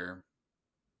years. Here.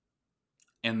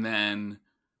 And then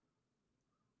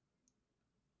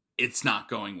it's not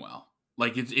going well.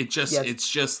 Like it's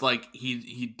just like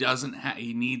he doesn't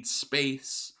he needs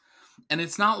space. And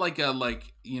it's not like a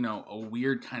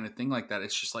weird kind of thing like that.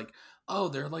 It's just like, oh,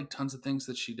 there are like tons of things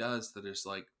that she does that is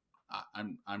like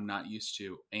I'm not used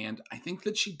to. And I think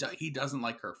that he doesn't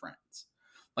like her friends.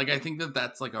 Like I think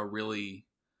that's like a really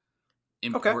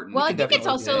important. Well, I think it's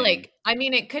also like, I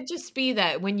mean, it could just be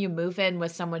that when you move in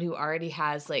with someone who already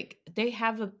has like, they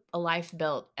have a life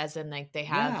built, as in like they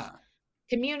have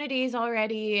communities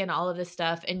already and all of this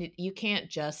stuff. And you can't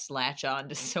just latch on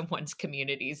to someone's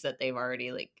communities that they've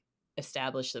already like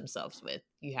established themselves with.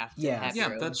 You have to have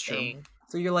your own thing. True.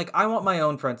 So you're like, I want my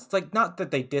own friends. It's like, not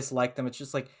that they dislike them. It's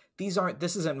just like,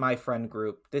 this isn't my friend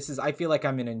group. I feel like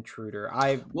I'm an intruder.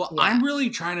 I'm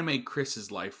really trying to make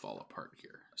Chris's life fall apart here.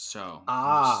 So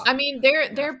I mean,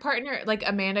 their partner, like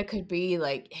Amanda, could be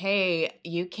like, hey,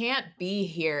 you can't be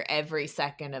here every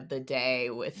second of the day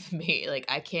with me. Like,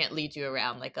 I can't lead you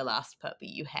around like a lost puppy.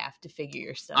 You have to figure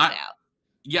your stuff out.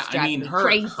 Yeah, I mean,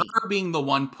 her being the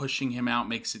one pushing him out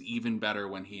makes it even better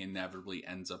when he inevitably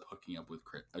ends up hooking up with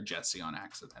Jesse on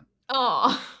accident.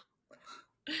 Oh,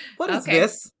 what is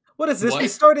this? What is this? What?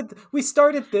 We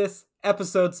started this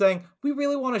episode saying we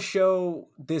really want to show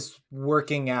this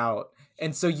working out.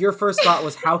 And so your first thought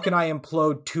was, how can I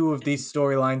implode 2 of these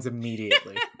storylines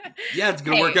immediately? Yeah, it's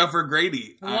going to work out for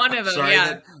Grady. One of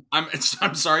them,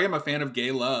 I'm sorry, I'm a fan of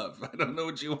gay love. I don't know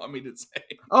what you want me to say.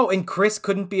 Oh, and Chris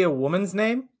couldn't be a woman's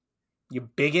name? You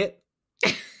bigot.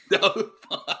 No,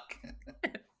 fuck.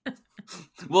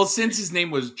 Well, since his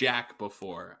name was Jack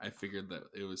before, I figured that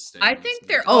it was staying. I think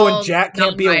they're all and Jack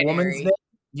can't be a woman's name?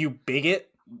 You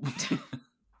bigot.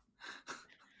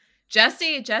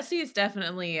 Jesse is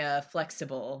definitely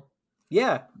flexible.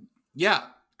 Yeah,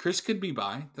 Chris could be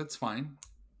bi. That's fine.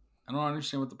 I don't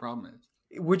understand what the problem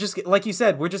is. We're just, like you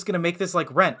said, we're just going to make this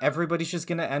like Rent. Everybody's just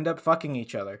going to end up fucking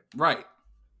each other. Right.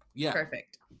 Yeah.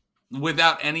 Perfect.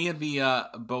 Without any of the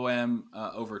bohem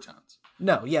overtones.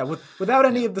 No, yeah, without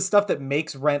any of the stuff that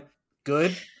makes Rent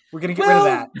good, we're going to get rid of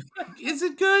that. Is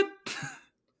it good?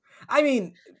 I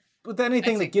mean, with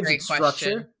anything That's a that gives great it structure.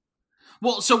 question.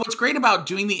 Well, so what's great about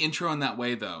doing the intro in that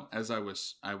way, though, as I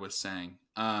was saying,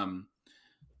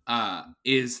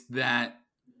 is that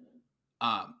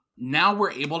now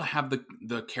we're able to have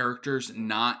the characters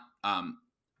not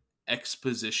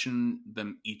exposition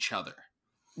them each other.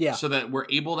 Yeah. So that we're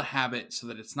able to have it so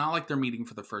that it's not like they're meeting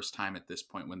for the first time at this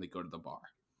point when they go to the bar.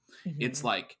 Mm-hmm. It's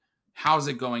like, how's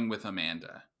it going with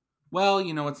Amanda? Well,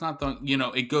 it's not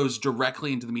it goes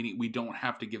directly into the meeting. We don't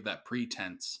have to give that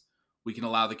pretense. We can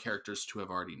allow the characters to have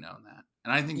already known that.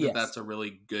 And I think that that's a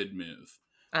really good move.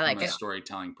 I like from a it.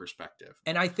 storytelling perspective.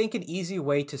 And I think an easy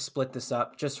way to split this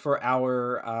up just for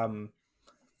our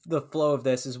the flow of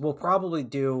this is we'll probably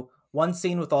do one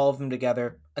scene with all of them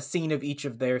together, a scene of each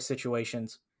of their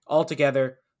situations, all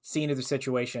together, scene of their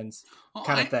situations,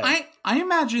 kind of thing. I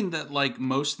imagine that like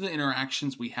most of the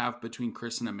interactions we have between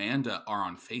Chris and Amanda are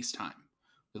on FaceTime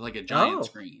with like a giant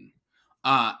screen.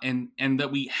 And that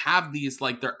we have these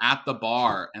like they're at the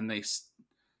bar and they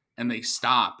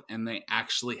stop and they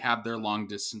actually have their long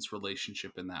distance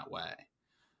relationship in that way.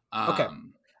 Okay.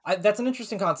 That's an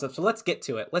interesting concept. So let's get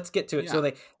to it. Yeah.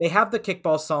 So they have the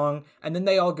kickball song and then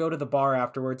they all go to the bar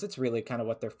afterwards. It's really kind of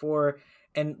what they're for.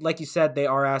 And like you said, they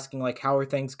are asking like, how are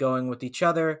things going with each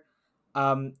other?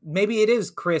 Maybe it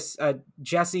is Chris.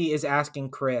 Jesse is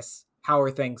asking Chris, how are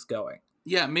things going?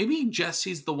 Yeah. Maybe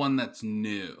Jesse's the one that's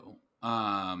new.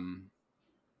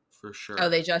 For sure. Oh,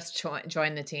 they just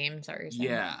joined the team. Sorry.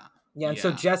 Yeah. Yeah. And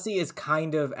so Jesse is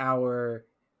kind of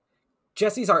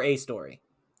Jesse's our A story.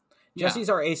 Jesse's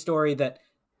our A story that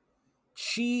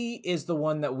she is the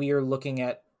one that we are looking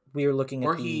at.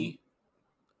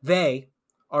 They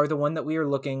are the one that we are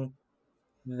looking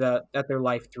at their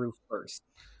life through first.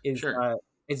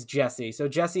 Is Jesse. So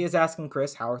Jesse is asking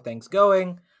Chris, how are things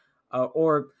going?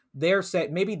 Or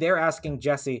maybe they're asking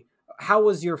Jesse, how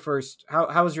was your first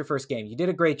game? You did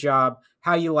a great job.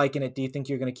 How you liking it? Do you think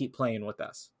you're going to keep playing with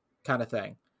us? Kind of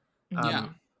thing. Yeah.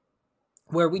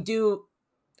 Where we've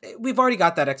already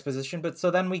got that exposition, but so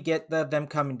then we get them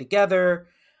coming together.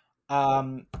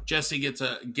 Jesse gets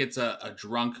a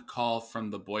drunk call from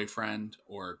the boyfriend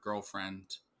or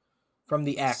girlfriend. From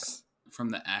the ex.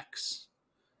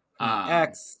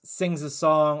 Ex sings a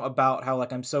song about how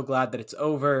like I'm so glad that it's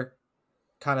over,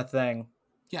 kind of thing.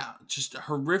 Yeah, just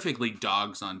horrifically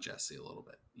dogs on Jesse a little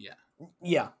bit. Yeah.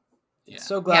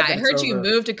 So glad. Yeah, I heard you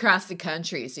moved across the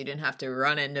country so you didn't have to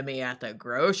run into me at the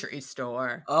grocery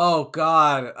store. Oh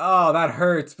God. Oh, that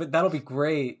hurts, but that'll be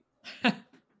great.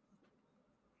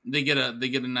 They get a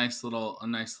nice little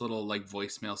like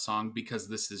voicemail song because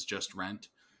this is just Rent.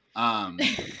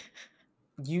 The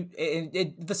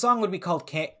song would be called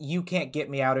You Can't Get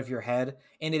Me Out of Your Head,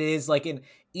 and it is like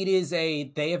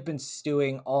they have been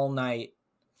stewing all night.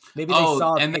 Maybe they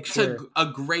saw a picture. That's a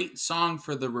great song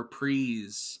for the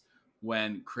reprise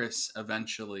when Chris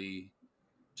eventually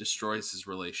destroys his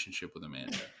relationship with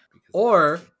Amanda.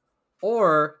 Or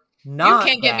not. You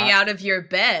can't get me out of your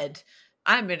bed.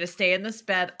 I'm going to stay in this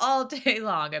bed all day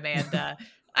long, Amanda.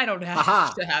 I don't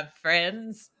have to have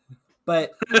friends.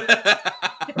 But I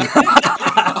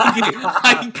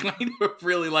kind of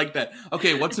really like that.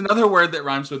 Okay, what's another word that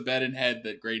rhymes with bed and head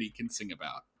that Grady can sing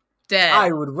about? Dead.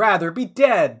 I would rather be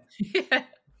dead.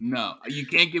 No, you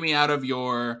can't get me out of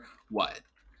your what?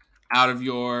 Out of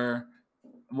your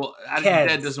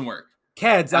dead doesn't work.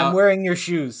 Keds, I'm wearing your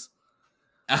shoes.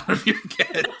 Out of your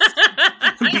keds.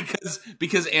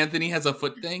 because Anthony has a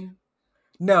foot thing?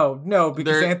 No,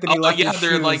 because Anthony left his shoes.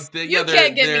 They're like you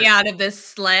can't get me out of this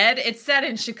sled. It's set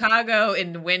in Chicago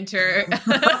in winter.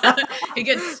 He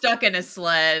gets stuck in a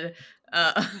sled.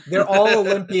 They're all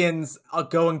Olympians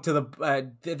going to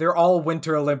the. They're all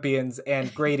Winter Olympians,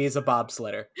 and Grady's a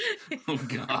bobsledder. Oh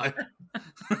God!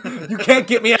 You can't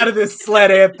get me out of this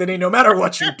sled, Anthony. No matter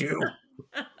what you do.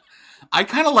 I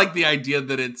kind of like the idea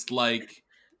that it's like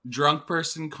drunk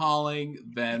person calling,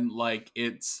 then like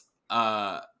it's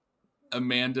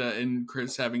Amanda and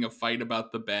Chris having a fight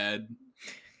about the bed.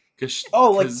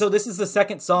 So this is the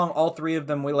second song. All three of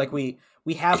them. We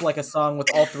have like a song with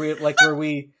all three, like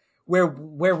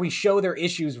where we show their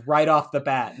issues right off the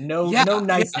bat. No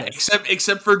niceness. Yeah,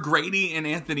 except for Grady and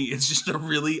Anthony, it's just a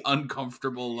really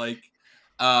uncomfortable like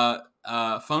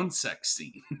phone sex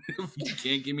scene. You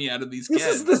can't get me out of these kids.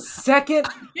 This is the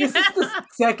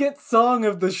second song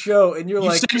of the show, and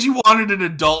you said you wanted an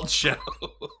adult show.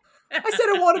 I said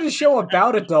I wanted a show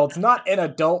about adults, not an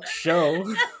adult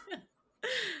show.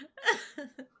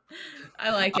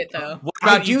 I like it though. What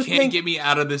about I you do can't think- get me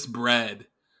out of this bread?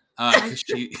 'Cause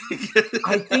she...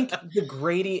 I think the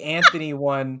Grady Anthony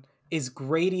one is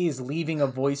Grady is leaving a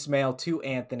voicemail to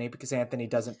Anthony because Anthony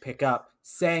doesn't pick up,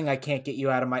 saying I can't get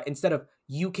you out of my, instead of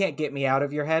you can't get me out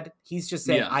of your head, he's just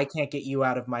saying Yeah. I can't get you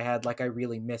out of my head, like I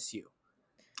really miss you.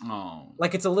 Oh,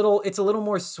 Like it's a little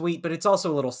more sweet, but it's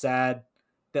also a little sad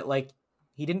that like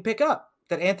he didn't pick up,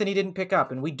 that Anthony didn't pick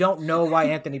up, and we don't know why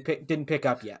Anthony didn't pick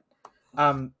up yet.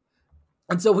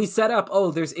 And so we set up,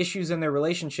 there's issues in their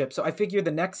relationship. So I figure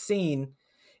the next scene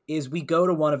is we go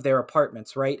to one of their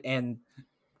apartments, right? And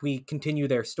we continue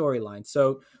their storyline.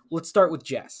 So let's start with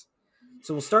Jess.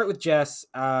 So we'll start with Jess.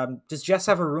 Does Jess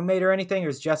have a roommate or anything, or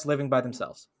is Jess living by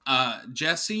themselves?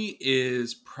 Jesse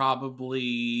is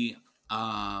probably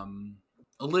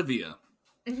Olivia.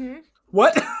 Mm-hmm.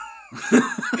 What?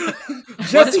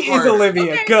 Jesse is harder?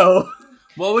 Olivia. Okay. Go.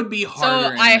 What would be So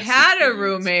harder? I had a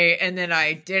roommate, and then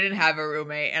I didn't have a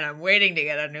roommate, and I'm waiting to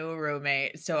get a new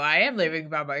roommate. So I am living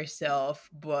by myself,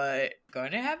 but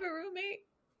going to have a roommate.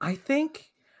 I think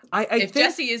If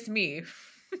Jesse is me.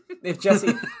 if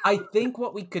Jesse, I think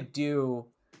what we could do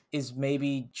is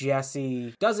maybe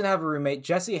Jesse doesn't have a roommate.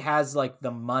 Jesse has like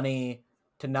the money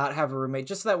to not have a roommate,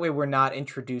 just so that way we're not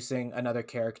introducing another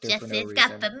character for no reason. Jesse's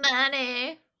got the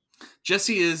money.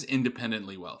 Jesse is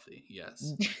independently wealthy.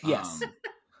 Yes. Yes.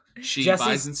 She Jesse's-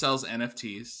 buys and sells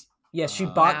NFTs. Yes, she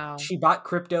Wow. bought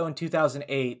crypto in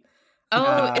 2008.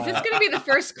 Oh, is this going to be the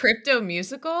first crypto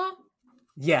musical?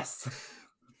 Yes.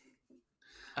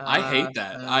 I hate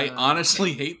that. I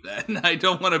honestly hate that. And I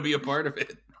don't want to be a part of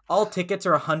it. All tickets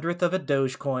are 100th of a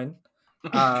Dogecoin. Oh,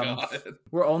 God.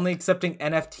 We're only accepting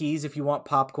NFTs if you want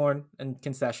popcorn and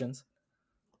concessions.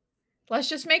 Let's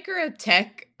just make her a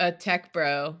tech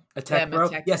bro. A tech Them a bro?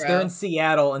 tech Yes, bro. they're in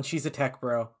Seattle and she's a tech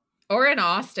bro. Or in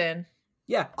Austin.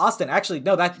 Yeah, Austin. Actually,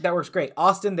 no, that works great.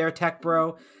 Austin, they're a tech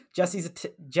bro. Jesse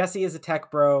is a tech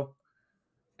bro.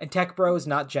 And tech bro is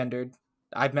not gendered.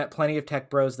 I've met plenty of tech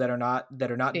bros that are not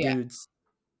Yeah. dudes.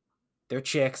 They're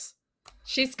chicks.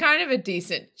 She's kind of a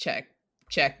decent check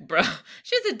bro.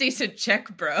 She's a decent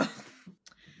check bro.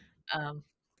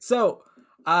 So,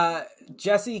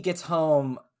 Jesse gets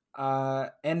home,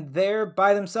 and they're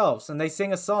by themselves, and they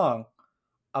sing a song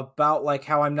about like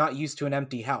how I'm not used to an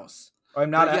empty house. Or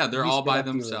I'm not. Yeah, they're used all to an by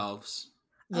empty room. themselves.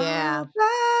 Yeah. All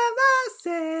by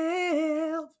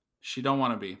myself. She don't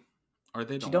want to be. Or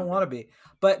they don't. She don't want to be,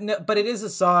 but no, but it is a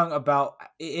song about.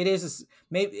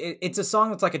 It's a song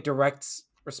that's like a direct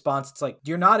response. It's like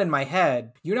you're not in my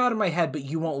head, but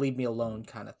you won't leave me alone,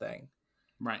 kind of thing.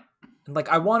 Right. And like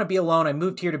I want to be alone. I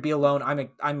moved here to be alone.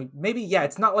 I'm maybe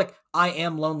it's not like I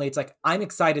am lonely. It's like I'm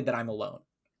excited that I'm alone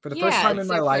for the first time in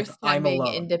my life. I'm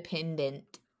alone. Independent.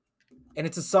 And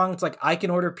it's a song that's like I can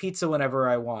order pizza whenever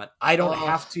I want. I don't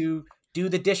have to do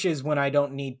the dishes when I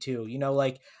don't need to. You know,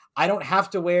 like I don't have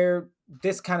to wear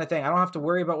this kind of thing. I don't have to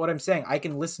worry about what I'm saying. I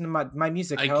can listen to my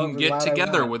music. I however can get loud I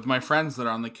together want. with my friends that are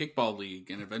on the kickball league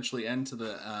and eventually end to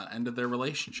the end of their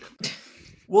relationship.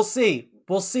 We'll see.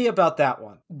 We'll see about that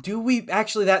one. Do we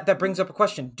actually that brings up a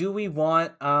question. Do we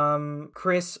want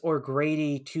Chris or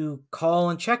Grady to call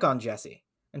and check on Jesse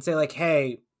and say like,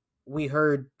 "Hey, we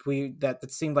heard that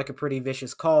seemed like a pretty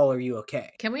vicious call. Are you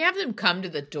okay?" Can we have them come to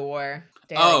the door?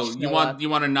 They, Oh, like, you show want up.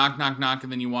 to knock, knock, knock,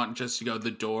 and then you want just to go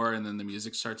the door, and then the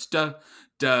music starts. Da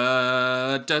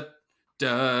da da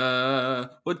da.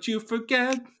 What you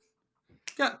forget?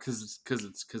 Yeah, because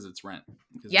it's rent.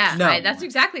 'Cause Yeah, it's- No. that's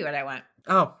exactly what I want.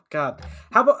 Oh God.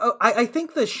 How about? I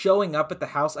think the showing up at the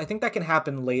house. I think that can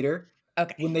happen later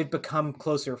Okay. when they've become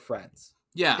closer friends.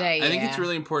 Yeah, Yeah, I think it's yeah.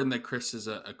 really important that Chris is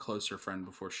a closer friend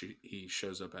before he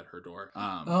shows up at her door.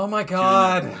 Oh my to the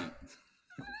God. next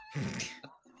week.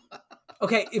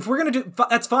 Okay, if we're gonna do,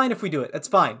 that's fine. If we do it, that's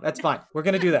fine. That's fine. We're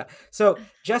gonna do that. So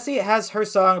Jessie has her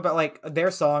song about like their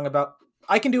song about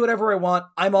I can do whatever I want.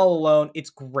 I'm all alone.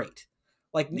 It's great.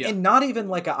 Like, Yeah. and not even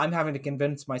like I'm having to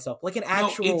convince myself. Like an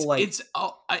actual No, like it's an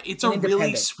a really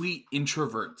independent. sweet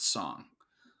introvert song.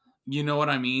 You know what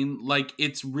I mean? Like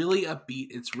it's really upbeat,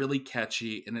 it's really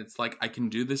catchy, and it's like I can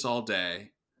do this all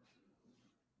day.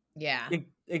 Yeah.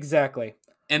 exactly.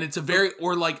 And it's a very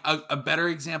or like a better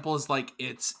example is like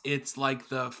it's like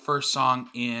the first song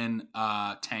in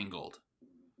Tangled.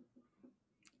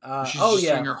 She's just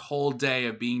doing her whole day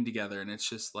of being together, and it's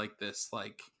just like this,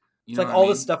 like you It's know like what all I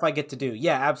mean? the stuff I get to do.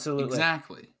 Yeah, absolutely.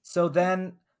 Exactly. So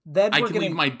then I we're can gonna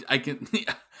leave my I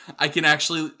can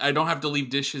actually I don't have to leave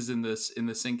dishes in the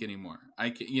sink anymore. I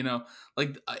can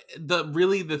like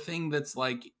the thing that's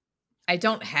like I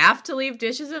don't have to leave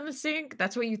dishes in the sink.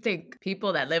 That's what you think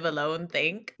people that live alone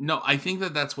think. No, I think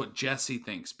that's what Jessie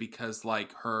thinks, because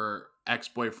like her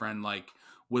ex-boyfriend like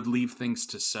would leave things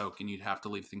to soak and you'd have to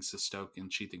leave things to soak,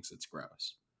 and she thinks it's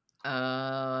gross.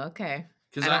 Oh, okay.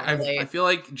 Because I feel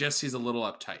like Jessie's a little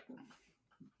uptight.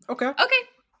 Okay. Okay.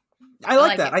 I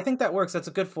like that. it. I think that works. That's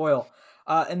a good foil.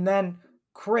 And then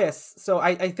Chris. So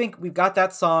I think we've got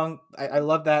that song. I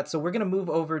love that. So we're going to move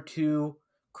over to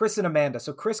Chris and Amanda.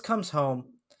 So Chris comes home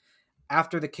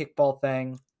after the kickball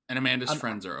thing. And Amanda's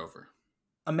friends are over.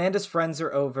 Amanda's friends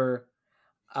are over.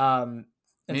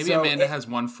 Maybe so Amanda has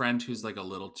one friend who's like a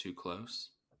little too close.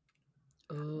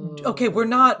 Ooh. Okay, we're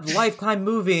not Lifetime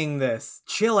moving this.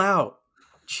 Chill out.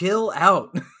 Chill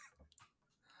out.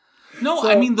 No,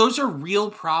 I mean, those are real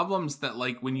problems that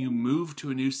like when you move to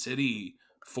a new city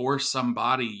for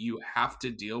somebody, you have to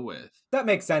deal with. That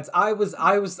makes sense. I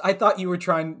thought you were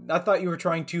trying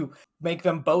to make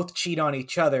them both cheat on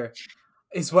each other.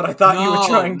 Is what I thought you were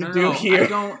trying to do here.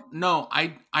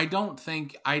 I don't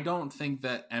think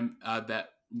that that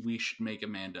we should make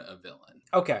Amanda a villain.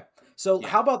 Okay. So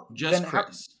how about just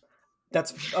Chris?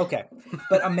 That's okay.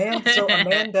 But Amanda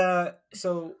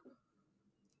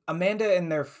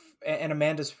and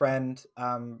Amanda's friend,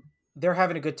 they're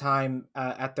having a good time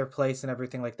at their place and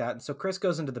everything like that. And so Chris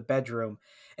goes into the bedroom,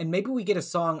 and maybe we get a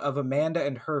song of Amanda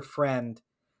and her friend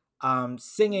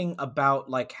singing about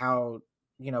like how,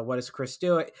 you know, what does Chris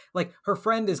do? Like her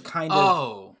friend is kind of...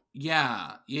 Oh,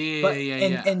 yeah.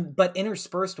 But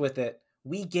interspersed with it,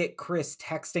 we get Chris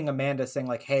texting Amanda saying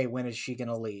like, hey, when is she going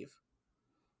to leave?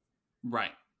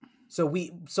 Right. So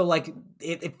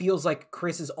it feels like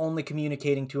Chris is only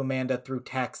communicating to Amanda through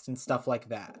text and stuff like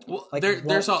that. Well, like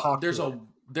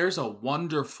there's a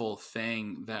wonderful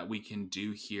thing that we can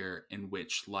do here in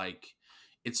which like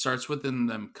it starts with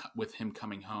him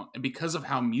coming home, and because of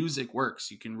how music works,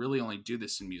 you can really only do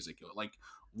this in music. It like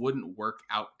wouldn't work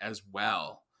out as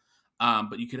well.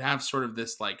 But you could have sort of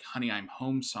this like "Honey, I'm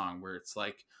Home" song where it's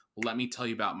like, well, let me tell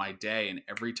you about my day, and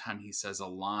every time he says a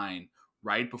line,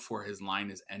 right before his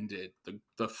line is ended,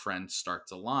 the friend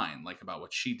starts a line like about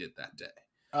what she did that day.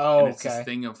 Oh, and it's this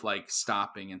thing of like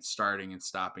stopping and starting and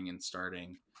stopping and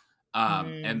starting.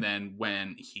 And then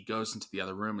when he goes into the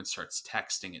other room and starts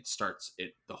texting,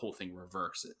 the whole thing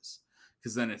reverses,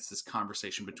 because then it's this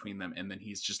conversation between them, and then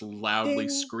he's just loudly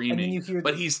screaming,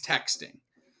 but he's texting.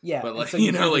 Yeah, but like so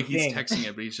he's texting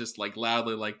it, but he's just like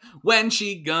loudly like, when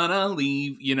she gonna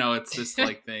leave? You know, it's this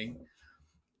like thing.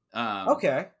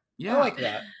 Okay. Yeah, I like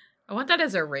that. I want that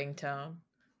as a ringtone.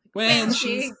 When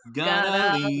she's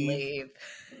gonna leave.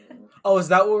 Oh, is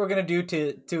that what we're gonna do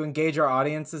to engage our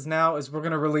audiences now? Is we're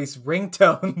gonna release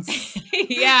ringtones?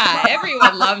 Yeah,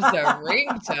 everyone loves a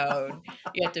ringtone.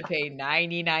 You have to pay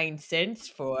 99 cents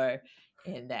for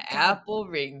in the Apple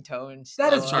ringtone store.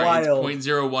 That is wild. It's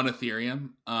 0.01 Ethereum.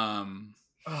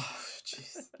 Oh,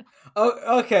 jeez.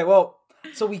 Oh, okay. Well,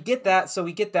 so we get that. So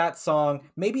we get that song.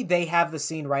 Maybe they have the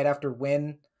scene right after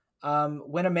when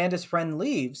Amanda's friend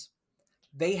leaves.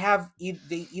 They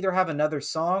either have another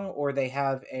song or they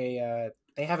have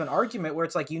an argument where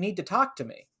it's like, you need to talk to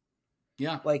me.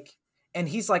 Yeah. Like, and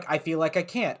he's like, I feel like I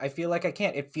can't.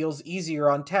 It feels easier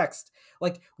on text.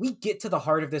 Like, we get to the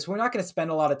heart of this. We're not going to spend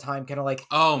a lot of time kind of like,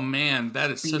 oh man, that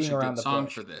is such a good song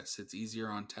for this. It's easier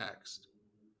on text.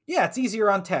 Yeah, it's easier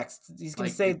on text. He's going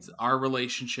to say our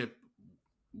relationship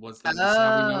was this is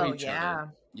how we know each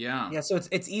other. Yeah. So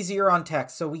it's easier on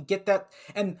text. So we get that.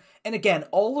 And again,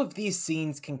 all of these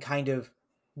scenes can kind of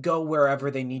go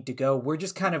wherever they need to go. We're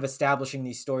just kind of establishing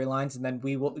these storylines, and then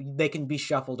they can be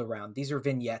shuffled around. These are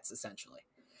vignettes essentially.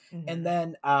 Mm-hmm. And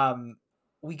then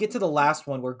we get to the last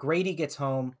one where Grady gets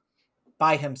home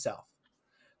by himself.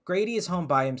 Grady is home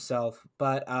by himself,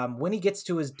 but when he gets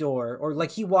to his door, or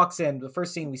like he walks in, the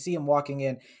first scene we see him walking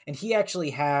in, and he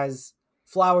actually has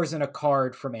flowers and a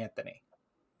card from Anthony.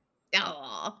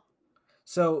 Aww.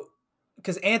 So,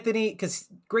 because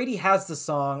Grady has the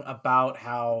song about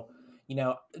how, you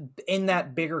know, in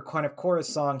that bigger kind of chorus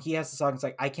song, he has the song, it's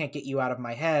like, I can't get you out of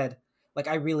my head. Like,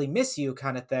 I really miss you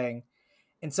kind of thing.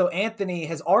 And so Anthony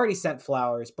has already sent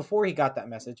flowers before he got that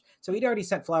message. So he'd already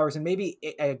sent flowers, and maybe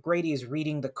Grady is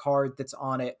reading the card that's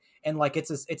on it. And like,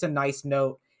 it's a nice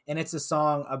note. And it's a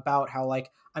song about how like,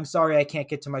 I'm sorry, I can't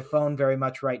get to my phone very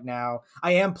much right now.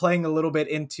 I am playing a little bit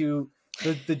into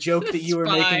the joke that you were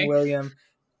making, William.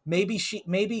 Maybe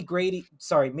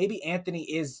Anthony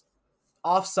is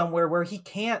off somewhere where he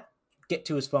can't get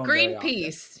to his phone.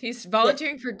 Greenpeace. He's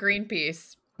volunteering for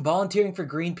Greenpeace. Volunteering for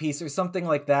Greenpeace or something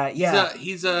like that. Yeah.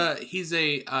 He's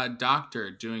a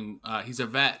doctor doing he's a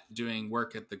vet doing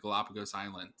work at the Galapagos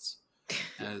Islands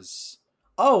as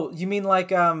Oh, you mean like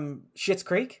Schitt's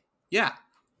Creek? Yeah.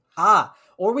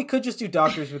 Or we could just do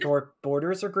Doctors Without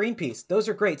Borders or Greenpeace. Those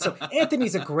are great. So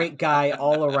Anthony's a great guy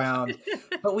all around,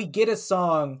 but we get a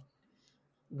song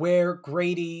where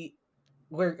Grady,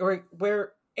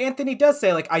 where Anthony does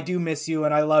say like, "I do miss you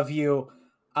and I love you,"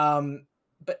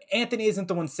 but Anthony isn't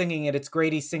the one singing it. It's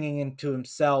Grady singing it to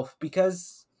himself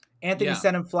because Anthony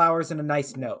sent him flowers and a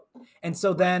nice note, and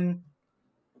so then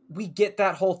we get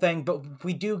that whole thing. But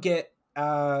we do get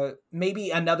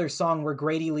maybe another song where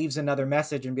Grady leaves another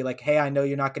message and be like, "Hey, I know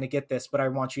you're not going to get this, but I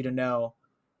want you to know."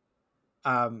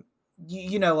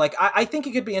 You know, like I think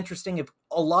it could be interesting if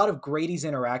a lot of Grady's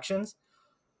interactions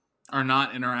are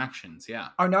not interactions. Yeah.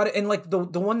 Are not, and like the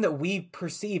one that we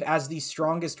perceive as the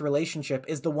strongest relationship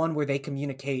is the one where they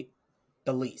communicate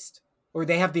the least, or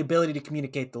they have the ability to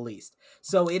communicate the least.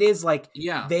 So it is like,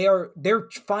 they're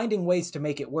finding ways to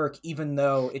make it work, even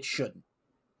though it shouldn't.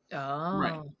 Oh,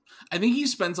 right. I think he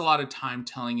spends a lot of time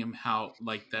telling him how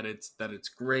like that it's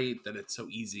great, that it's so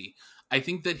easy. I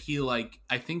think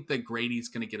that Grady's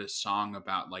going to get a song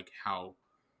about like how,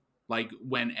 like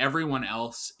when everyone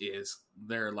else is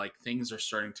there, like things are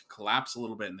starting to collapse a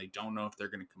little bit and they don't know if they're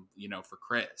going to come, you know, for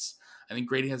Chris. I think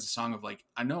Grady has a song of like,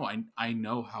 I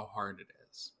know how hard it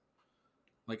is.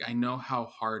 Like, I know how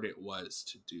hard it was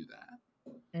to do that.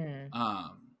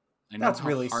 I know That's how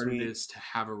really hard sweet. it is to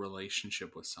have a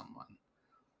relationship with someone.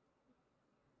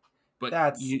 But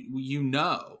That's you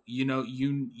know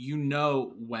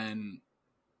when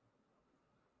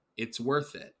it's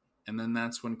worth it. And then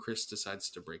that's when Chris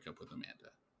decides to break up with Amanda.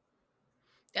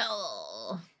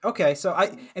 Oh. Okay, so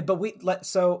I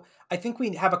think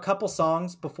we have a couple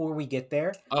songs before we get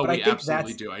there. Oh, but we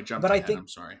absolutely do. I jumped ahead. I'm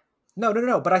sorry. No.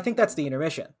 But I think that's the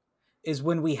intermission. Is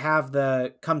when we have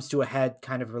the comes to a head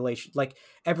kind of relation. Like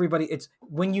everybody, it's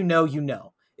When You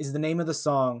Know, is the name of the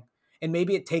song. And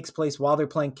maybe it takes place while they're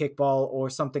playing kickball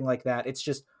or something like that. It's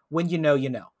just When You Know,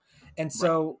 And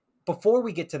so before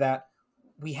we get to that,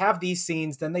 we have these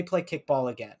scenes, then they play kickball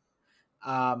again.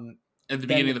 At the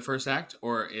beginning of the first act,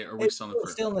 or are we still in the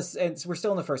first? We're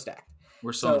still in the first act.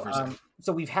 We're still in the first act.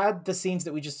 So we've had the scenes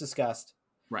that we just discussed.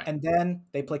 Right. And then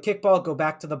they play kickball, go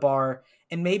back to the bar,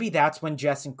 and maybe that's when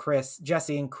Jesse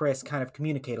and Chris kind of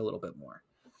communicate a little bit more.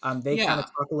 They kind of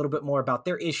talk a little bit more about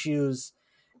their issues,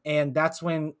 and that's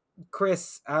when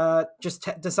Chris just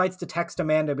decides to text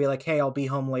Amanda and be like, "Hey, I'll be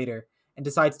home later," and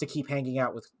decides to keep hanging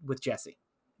out with Jesse.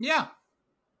 Yeah.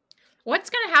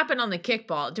 What's going to happen on the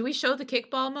kickball? Do we show the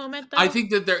kickball moment, though? I think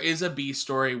that there is a B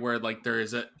story where, like,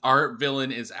 our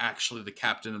villain is actually the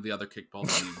captain of the other kickball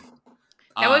team.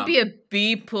 That would be a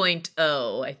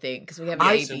B.0, I think, because we have an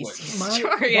ABC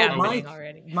story happening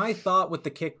already. My thought with the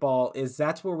kickball is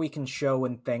that's where we can show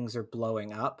when things are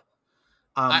blowing up.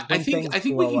 I think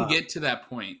we can get to that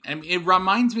point. I mean, it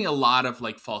reminds me a lot of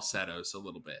like Falsettos a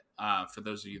little bit. For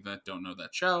those of you that don't know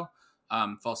that show,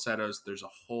 Falsettos, there's a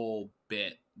whole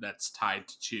bit that's tied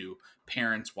to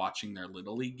parents watching their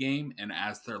Little League game, and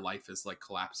as their life is like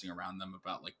collapsing around them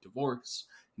about like divorce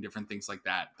and different things like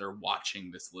that, they're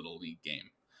watching this Little League game.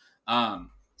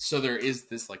 So there is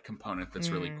this like component that's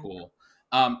really cool.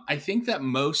 I think that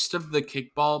most of the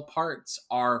kickball parts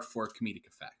are for comedic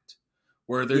effect,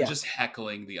 where they're just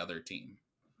heckling the other team.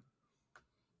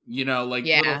 You know, like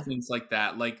little things like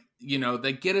that. Like, you know,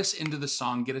 they get us into the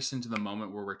song, get us into the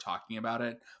moment where we're talking about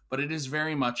it. But it is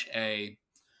very much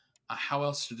how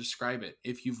else to describe it?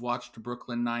 If you've watched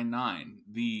Brooklyn Nine-Nine,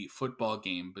 the football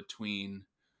game between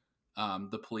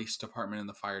the police department and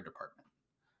the fire department.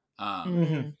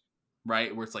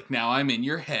 Right? Where it's like, now I'm in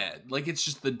your head. Like, it's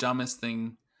just the dumbest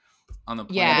thing on the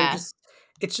planet. Yeah.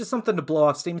 It's just something to blow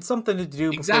off steam. It's something to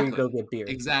do before you go get beer.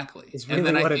 Exactly. It's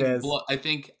really what it is. I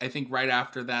think right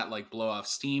after that, like Blow Off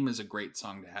Steam is a great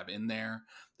song to have in there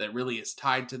that really is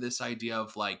tied to this idea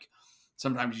of like,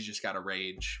 sometimes you just got to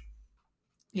rage.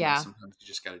 Sometimes you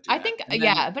just got to do that. I think,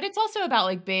 but it's also about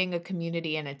like being a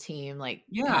community and a team, like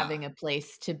having a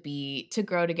place to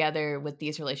grow together with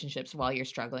these relationships while you're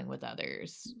struggling with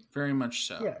others. Very much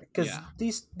so. Yeah,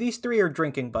 because these three are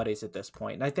drinking buddies at this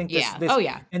point. And I think this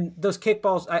and those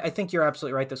kickballs, I think you're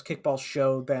absolutely right. Those kickballs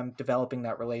show them developing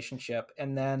that relationship,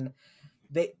 and then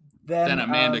then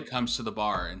Amanda comes to the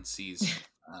bar and sees.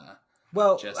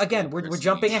 Well, again, we're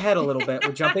jumping ahead a little bit.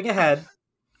 We're jumping ahead.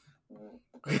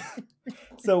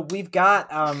 So we've got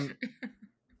the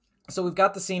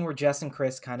scene where Jess and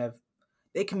Chris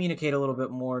they communicate a little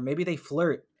bit more. Maybe they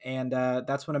flirt, and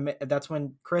that's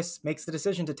when Chris makes the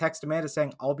decision to text Amanda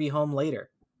saying, "I'll be home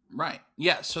later." Right.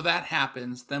 Yeah. So that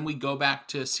happens. Then we go back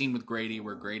to a scene with Grady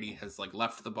where Grady has like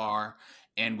left the bar,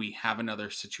 and we have another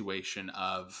situation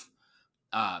of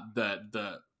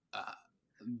the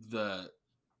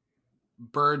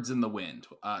birds in the wind,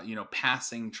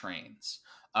 passing trains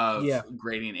of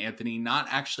Grady and Anthony not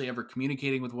actually ever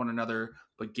communicating with one another,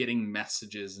 but getting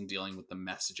messages and dealing with the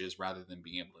messages rather than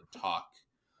being able to talk,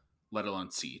 let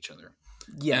alone see each other.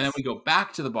 Yes. And then we go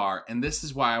back to the bar, and this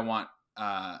is why I want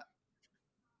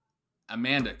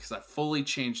Amanda, because I fully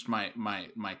changed my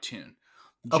tune.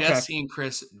 Okay. Jesse and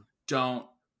Chris don't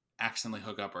accidentally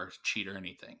hook up or cheat or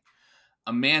anything.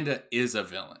 Amanda is a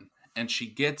villain, and she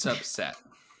gets upset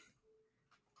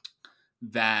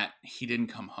that he didn't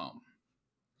come home.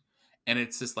 And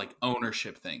it's this like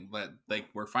ownership thing. Like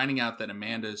we're finding out that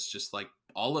Amanda's just like,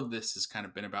 all of this has kind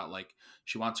of been about like,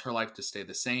 she wants her life to stay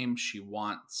the same. She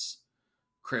wants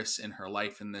Chris in her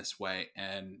life in this way,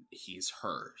 and he's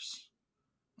hers.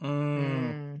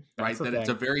 Right? That it's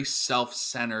a very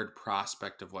self-centered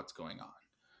prospect of what's going on.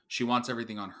 She wants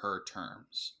everything on her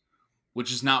terms,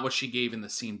 which is not what she gave in the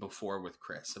scene before with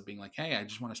Chris, of being like, hey, I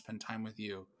just want to spend time with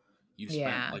you. You've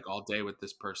spent like all day with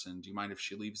this person. Do you mind if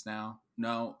she leaves now?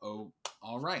 No. Oh,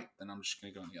 all right. Then I'm just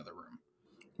going to go in the other room.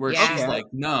 Where she's like,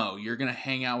 no, you're going to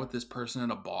hang out with this person at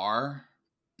a bar.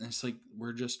 And it's like,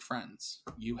 we're just friends.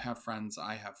 You have friends.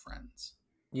 I have friends.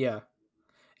 Yeah.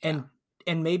 And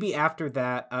maybe after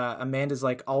that, Amanda's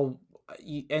like, I'll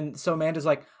wait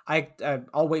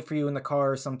for you in the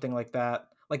car or something like that.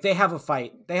 Like they have a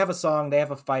fight. They have a song. They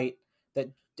have a fight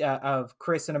that of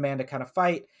Chris and Amanda kind of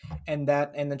fight, and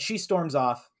then she storms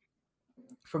off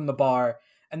from the bar,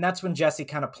 and that's when Jesse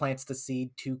kind of plants the seed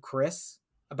to Chris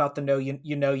about the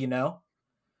you know.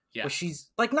 Yeah. Where she's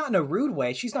like, not in a rude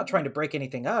way. She's not trying to break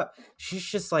anything up. She's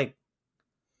just like,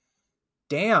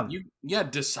 damn.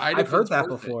 Decide. I've heard that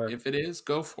before. If it is,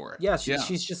 go for it. Yeah,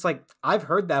 she's just like, I've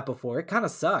heard that before. It kind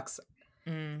of sucks.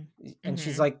 And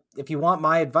she's like, if you want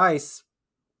my advice,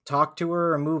 talk to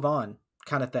her or move on,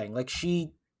 kind of thing. Like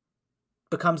she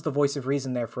becomes the voice of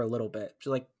reason there for a little bit.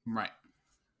 She's like, right.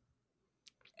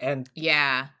 And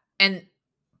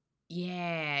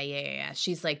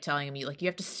she's like telling him, like, you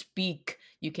have to speak.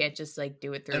 You can't just like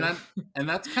do it through. And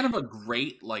that's kind of a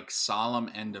great, like,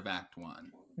 solemn end of Act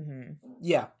 1. Mm-hmm.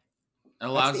 Yeah. It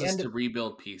allows us to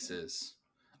rebuild pieces.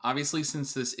 Obviously,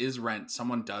 since this is Rent,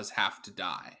 someone does have to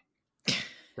die.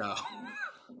 So,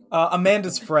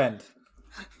 Amanda's friend.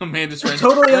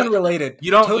 Totally unrelated.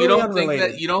 You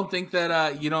don't think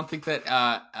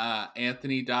that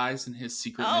Anthony dies in his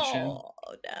secret mission?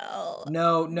 Oh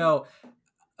no.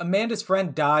 Amanda's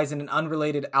friend dies in an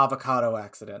unrelated avocado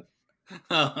accident.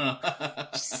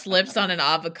 Slips on an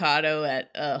avocado at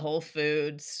Whole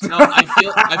Foods. No,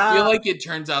 I feel like it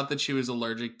turns out that she was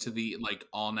allergic to the like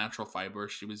all natural fiber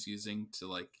she was using to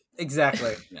like.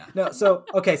 Exactly. Yeah. No. So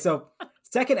okay. So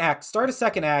second act. Start of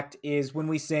second act is when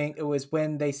we sing. It was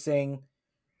when they sing.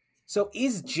 So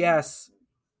is Jess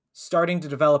starting to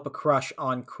develop a crush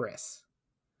on Chris?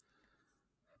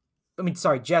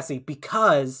 Jesse,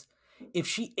 because if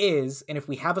she is, and if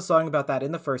we have a song about that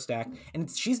in the first act, and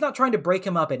she's not trying to break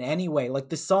him up in any way, like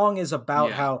the song is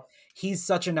about how he's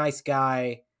such a nice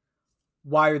guy.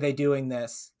 Why are they doing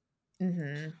this?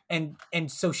 Mm-hmm.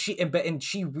 And so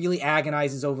she really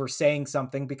agonizes over saying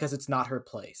something because it's not her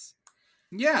place.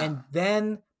 Yeah. And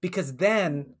then, because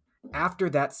then after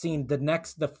that scene,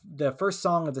 the first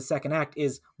song of the second act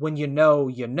is When You Know,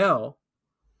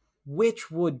 which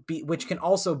can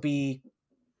also be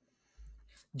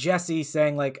Jesse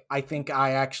saying like, I think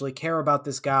I actually care about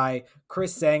this guy.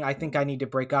 Chris saying, I think I need to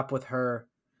break up with her,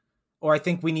 or I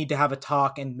think we need to have a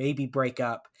talk and maybe break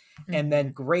up. Mm-hmm. And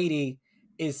then Grady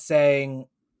is saying,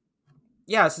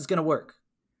 yeah, this is going to work.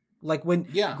 Like when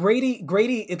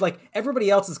Grady, it like everybody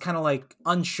else is kind of like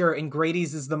unsure, and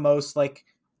Grady's is the most like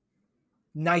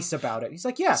nice about it. He's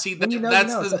like, yeah, see,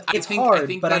 it's hard,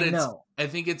 but I know. I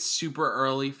think it's super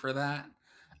early for that.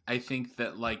 I think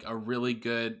that like a really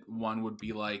good one would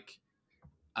be like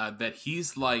that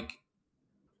he's like,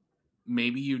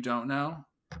 maybe you don't know.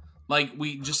 Like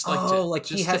we just like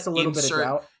he has a little bit of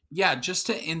doubt. Yeah, just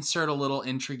to insert a little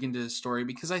intrigue into his story,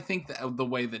 because I think that the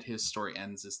way that his story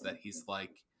ends is that he's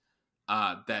like,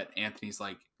 that Anthony's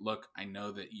like, look, I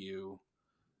know that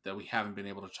we haven't been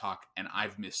able to talk, and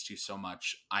I've missed you so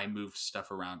much. I moved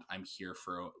stuff around. I'm here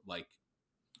for like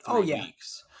 3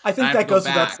 weeks. I think that goes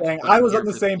without saying. I was on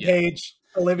the same page.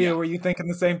 Olivia, were you thinking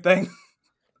the same thing?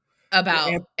 About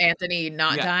Anthony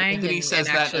not dying? Anthony says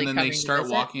that, and then they start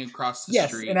walking across the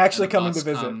street. Yes, and actually coming to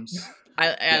visit.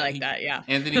 I like that, yeah.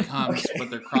 Anthony comes, but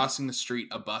they're crossing the street.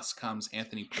 A bus comes.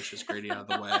 Anthony pushes Grady out of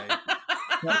the way.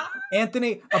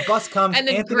 Anthony, a bus comes. And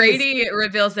then Anthony Grady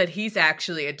reveals that he's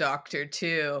actually a doctor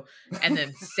too, and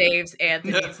then saves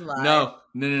Anthony's life.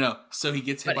 No. So he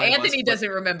gets hit But by a bus. Anthony doesn't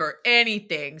remember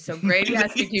anything, so Grady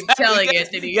has to keep Exactly, telling yes.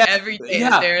 Anthony Yeah, everything yeah,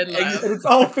 that they're in love. And it's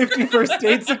all 50 First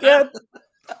Dates again.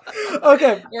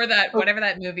 Okay. Or that whatever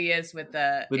that movie is with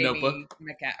the Amy Notebook.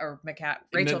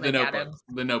 Rachel the McAdams. Notebook.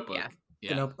 The Notebook. Yeah.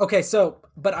 Yeah. Okay, so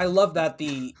but I love that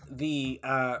the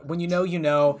when you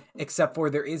know, except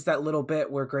for there is that little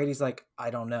bit where Grady's like,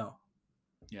 I don't know.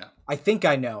 Yeah. I think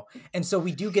I know. And so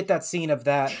we do get that scene of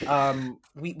that.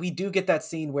 We do get that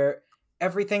scene where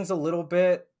everything's a little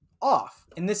bit off.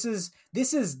 And this is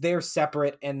they're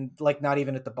separate and like not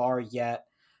even at the bar yet.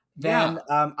 Then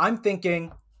I'm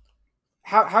thinking,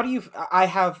 how do you? I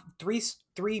have three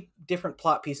different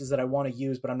plot pieces that I want to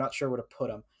use, but I'm not sure where to put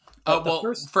them.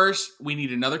 First we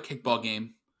need another kickball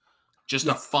game. Just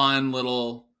a fun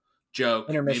little joke.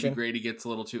 Intermission. Maybe Grady gets a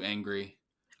little too angry.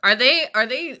 Are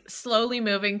they slowly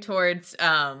moving towards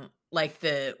like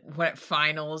the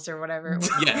finals or whatever?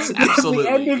 Yes, absolutely. The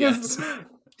ending yes.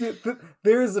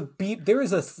 There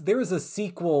is a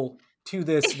sequel to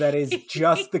this that is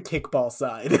just the kickball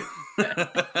side.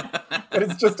 But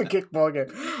it's just a kickball game.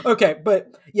 Okay,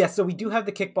 but yeah, so we do have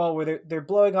the kickball where they're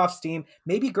blowing off steam.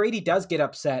 Maybe Grady does get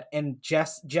upset and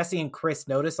Jesse and Chris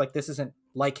notice like this isn't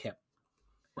like him.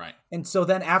 Right. And so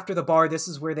then after the bar, this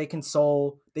is where they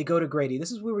console. They go to Grady.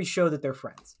 This is where we show that they're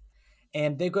friends.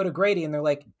 And they go to Grady and they're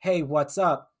like, hey, what's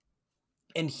up?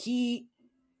 And he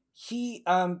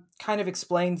kind of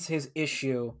explains his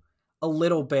issue a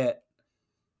little bit.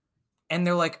 And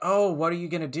they're like, oh, what are you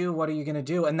going to do? What are you going to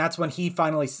do? And that's when he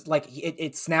finally, like,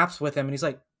 it snaps with him. And he's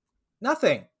like,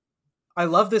 nothing. I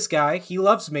love this guy. He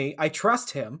loves me. I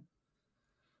trust him.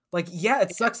 Like, yeah,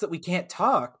 it sucks that we can't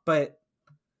talk, but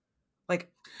like,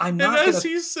 I'm not. And as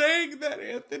he's saying that,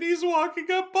 Anthony's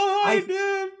walking up behind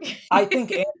him. I think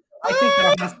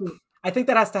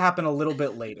that has to happen a little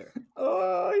bit later.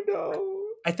 Oh, I know.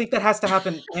 I think that has to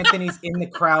happen. Anthony's in the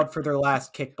crowd for their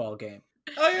last kickball game.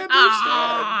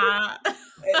 I understand.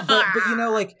 But you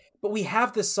know, like, but we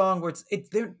have this song where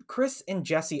Chris and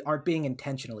Jesse aren't being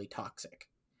intentionally toxic,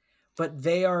 but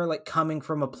they are like coming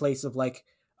from a place of like,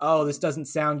 oh, this doesn't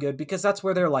sound good because that's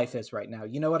where their life is right now.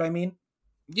 You know what I mean?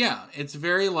 Yeah, it's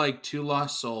very like Two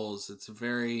Lost Souls. It's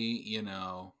very,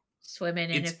 swimming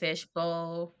in a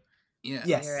fishbowl. Yeah.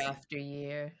 Yes. Year after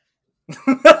year.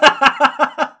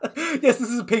 Yes, this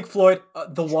is a Pink Floyd.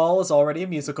 The Wall is already a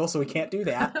musical, so we can't do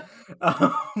that.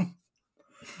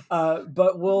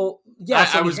 But we'll. Yeah,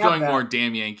 I was going more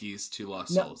Damn Yankees, Two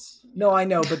Lost Souls. No, I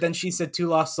know, but then she said Two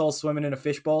Lost Souls swimming in a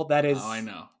fishbowl. That is. Oh, I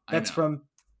know. That's from.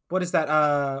 What is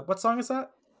that? What song is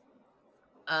that?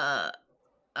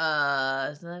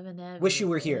 Wish You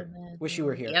Were Here. Wish You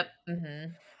Were Here. Yep.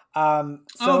 Mm-hmm.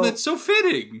 So that's so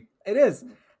fitting. It is.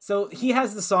 So he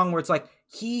has the song where it's like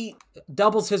he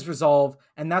doubles his resolve,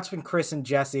 and that's when Chris and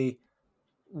Jesse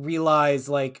realize,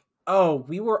 like, oh,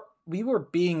 we were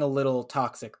being a little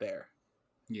toxic there.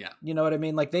 Yeah. You know what I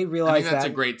mean? Like they realize I think that's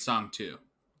a great song too.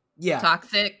 Yeah.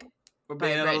 Toxic. We're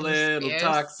being a little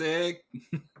toxic.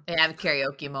 They have a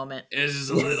karaoke moment. It's just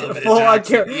a little bit full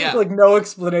toxic. Yeah. Like no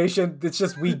explanation. It's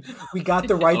just we got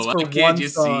the rights for can't one you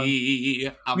song. See?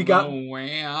 We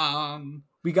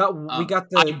got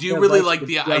the. I do really like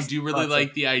the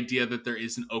idea that there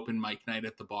is an open mic night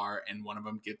at the bar, and one of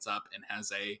them gets up and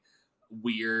has a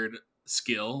weird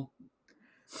skill,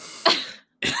 and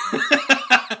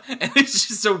it's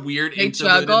just a weird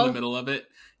interlude in the middle of it.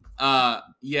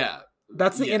 Yeah.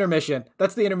 That's the intermission.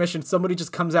 That's the intermission. Somebody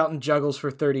just comes out and juggles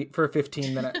for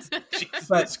 15 minutes.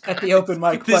 But at the open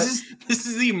mic. This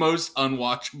is the most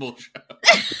unwatchable show.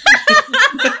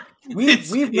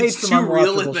 We've made some too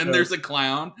real, and shows. then there's a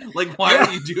clown. Like, why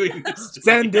are you doing this?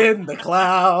 Send in the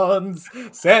clowns.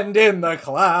 Send in the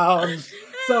clowns.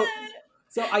 So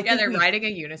I think they're riding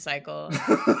a unicycle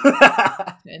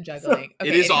and juggling.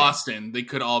 It is Austin. They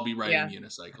could all be riding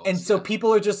unicycles. And so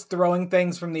people are just throwing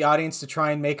things from the audience to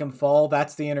try and make them fall.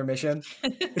 That's the intermission.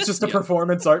 It's just a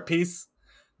performance art piece.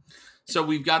 So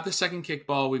we've got the second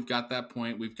kickball. We've got that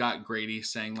point. We've got Grady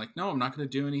saying like, no, I'm not going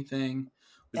to do anything.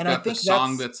 We've got the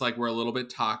song that's like, we're a little bit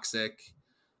toxic.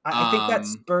 I think that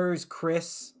spurs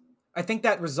Chris. I think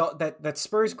that that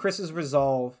spurs Chris's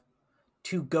resolve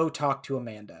to go talk to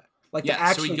Amanda. Like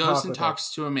so he goes and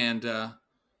talks to Amanda,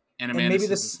 and Amanda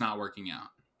says it's not working out.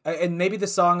 And maybe the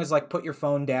song is like "Put Your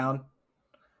Phone Down."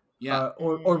 Yeah,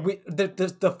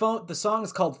 the song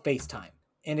is called FaceTime,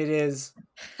 and it is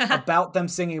about them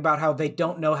singing about how they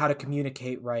don't know how to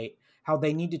communicate right, how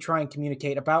they need to try and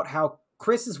communicate, about how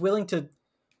Chris is willing to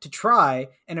try,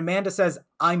 and Amanda says,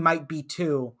 "I might be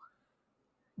too,"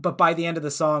 but by the end of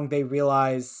the song, they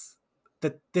realize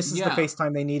that this is the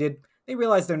FaceTime they needed. They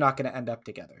realize they're not going to end up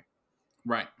together.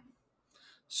 Right.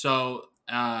 So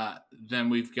then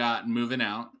we've got Moving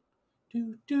Out.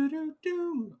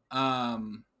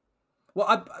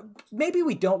 Well, maybe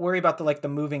we don't worry about the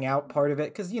moving out part of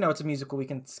it because it's a musical. We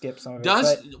can skip some of it.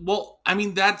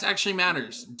 That actually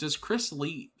matters. Does Chris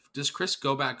leave? Does Chris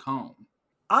go back home?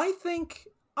 I think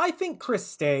Chris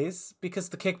stays because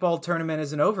the kickball tournament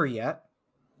isn't over yet.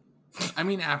 I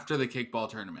mean, after the kickball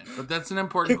tournament, but that's an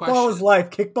important question. Kickball is life.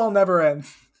 Kickball never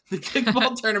ends. The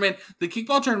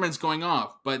kickball tournament's going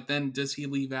off, but then does he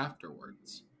leave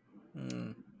afterwards?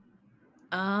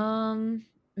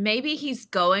 Maybe he's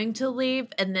going to leave,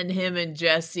 and then him and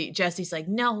Jesse's like,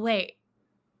 no, wait,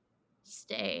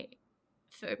 stay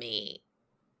for me.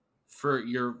 For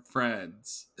your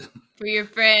friends. For your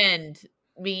friend,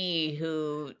 me,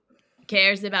 who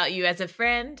cares about you as a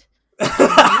friend.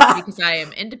 Because I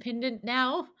am independent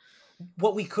now.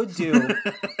 What we could do.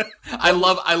 I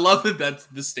love that that's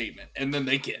the statement. And then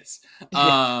they kiss.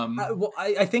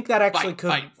 I think that actually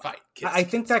fight. I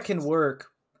think that can work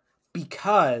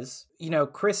because,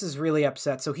 Chris is really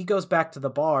upset. So he goes back to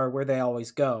the bar where they always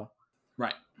go.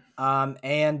 Right.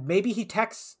 And maybe he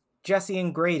texts Jesse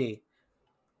and Grady.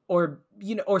 Or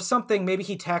something. Maybe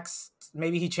he texts,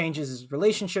 maybe he changes his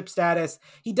relationship status.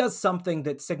 He does something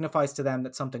that signifies to them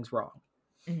that something's wrong.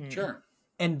 Mm-hmm. Sure.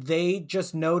 And they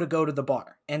just know to go to the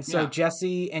bar. And so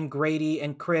Jesse and Grady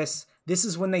and Chris, this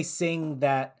is when they sing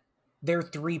that their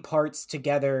 3 parts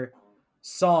together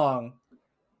song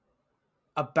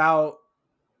about,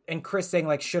 and Chris saying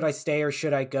like, should I stay or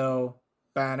should I go?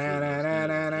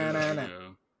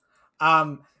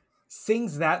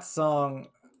 Sings that song.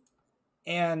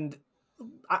 And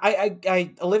I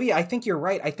Olivia, I think you're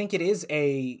right. I think it is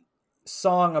a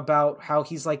song about how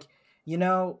he's like,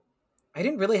 I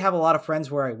didn't really have a lot of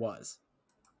friends where I was.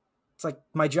 It's like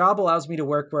my job allows me to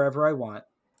work wherever I want.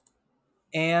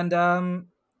 And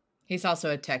he's also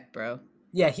a tech bro.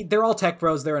 Yeah, they're all tech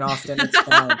bros. They're in Austin. It's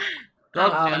fine.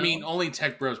 Only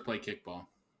tech bros play kickball.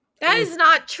 That is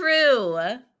not true.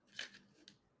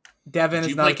 Devin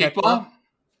is not a kickball.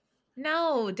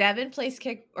 No, Devin plays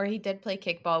he did play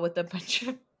kickball with a bunch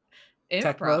of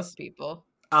improv people.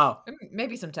 Oh.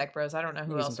 Maybe some tech bros. I don't know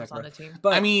who else was on the team.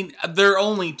 But there are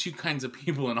only 2 kinds of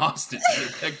people in Austin.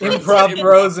 Improv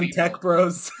bros and tech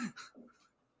bros.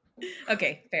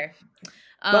 Okay, fair.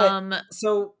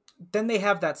 So then they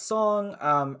have that song.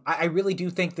 I really do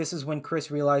think this is when Chris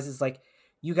realizes, like,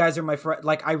 you guys are my friend.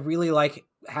 Like, I really like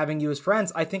having you as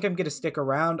friends. I think I'm going to stick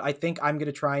around. I think I'm going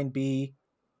to try and be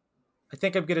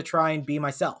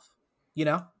myself,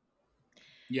 Yeah.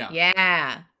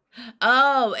 Yeah.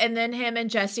 Oh, and then him and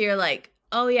Jesse are like,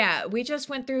 oh yeah, we just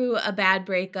went through a bad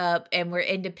breakup and we're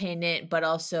independent, but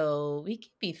also we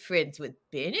can be friends with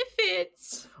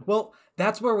benefits. Well,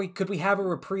 that's where we have a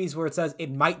reprise where it says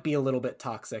it might be a little bit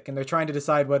toxic and they're trying to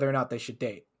decide whether or not they should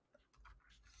date.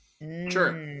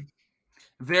 Sure.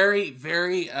 Very,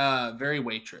 very, very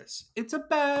Waitress. It's a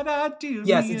bad idea.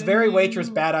 Yes, it's very Waitress,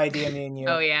 bad idea, me and you.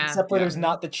 Oh, yeah. Except for there's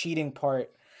not the cheating part.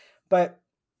 But...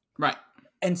 Right.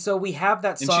 And so we have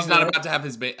that song. And she's not about to have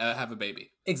have a baby.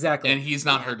 Exactly. And he's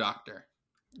not her doctor.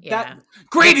 Yeah.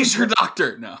 Grady's her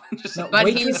doctor. No. But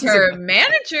he's her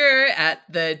manager at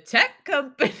the tech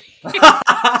company.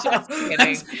 Just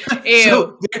kidding. Ew.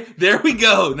 So there we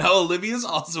go. Now Olivia's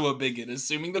also a bigot,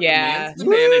 assuming that the man's the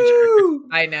manager.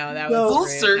 I know. That was full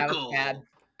rude. circle. That was bad.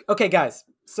 Okay, guys.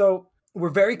 So we're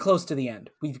very close to the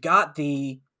end. We've got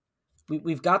the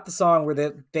song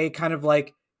where they kind of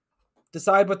like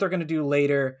decide what they're going to do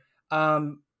later.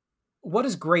 What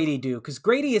does Grady do? Because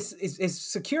Grady is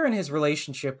secure in his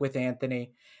relationship with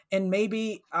Anthony, and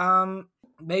maybe in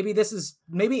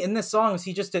this song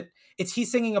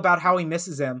he's singing about how he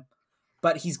misses him,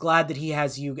 but he's glad that he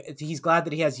has you. He's glad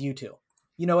that he has you two.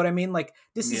 You know what I mean? Like,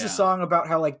 this is a song about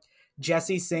how, like,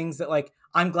 Jesse sings that, like,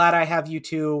 I'm glad I have you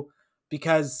two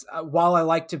because while I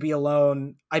like to be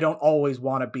alone, I don't always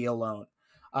want to be alone.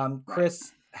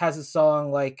 Chris has a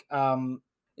song like,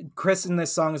 Chris in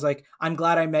this song is like, I'm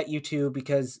glad I met you two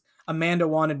because Amanda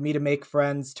wanted me to make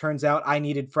friends. Turns out I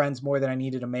needed friends more than I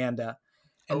needed Amanda.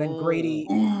 And then Grady,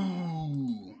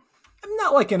 I'm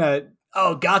not like in a,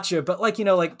 oh, gotcha. But like,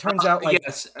 like turns out like,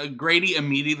 yes, Grady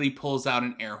immediately pulls out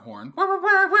an air horn.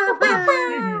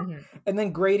 And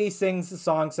then Grady sings the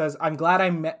song, says, I'm glad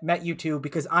I met you two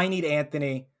because I need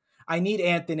Anthony. I need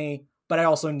Anthony, but I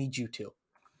also need you two.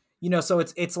 So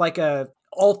it's like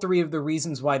all 3 of the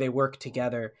reasons why they work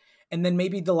together. And then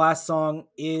maybe the last song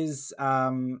is the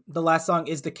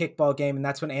kickball game. And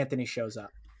that's when Anthony shows up.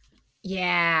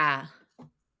 Yeah.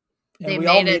 And they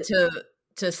made it to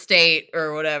to state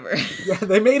or whatever. Yeah,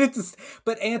 they made it to,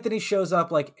 but Anthony shows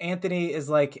up. Like Anthony is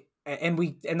like, and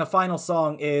the final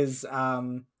song is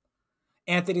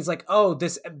Anthony's like, oh,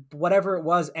 this whatever it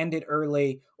was ended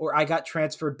early, or I got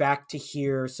transferred back to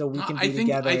here so we can be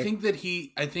together. I think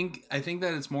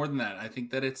that it's more than that. I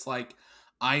think that it's like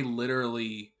I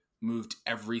literally moved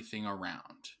everything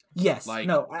around. Yes. Like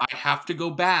no, I have to go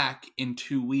back in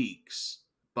 2 weeks,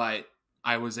 but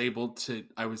I was able to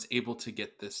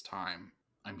get this time.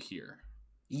 I'm here.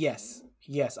 Yes.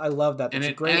 I love that. That's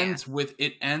and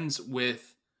it ends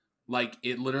with like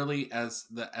it literally as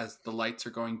the lights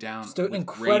are going down. Just an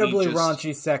incredibly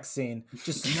raunchy sex scene.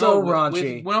 Just so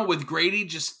raunchy. With Grady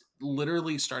just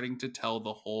literally starting to tell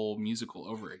the whole musical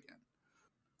over again.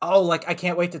 Oh, like I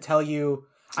can't wait to tell you.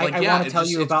 Like, I want to tell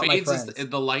you about my friends.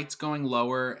 The lights going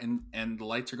lower and the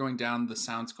lights are going down, the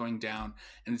sound's going down,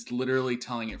 and it's literally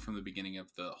telling it from the beginning of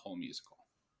the whole musical.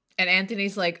 And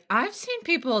Anthony's like, I've seen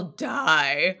people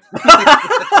die.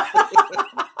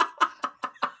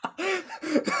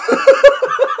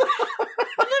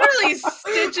 Literally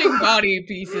stitching body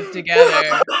pieces together in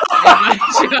my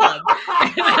job.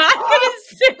 And I'm going to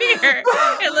sit here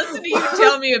and listen to you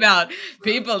tell me about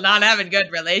people not having good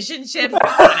relationships on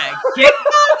a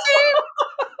kickball team?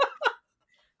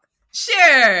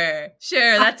 Sure.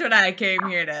 That's what I came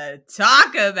here to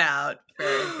talk about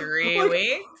for 3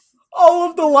 weeks. All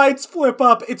of the lights flip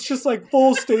up. It's just like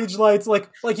full stage lights. Like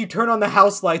you turn on the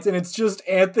house lights and it's just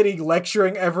Anthony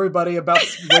lecturing everybody about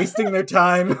wasting their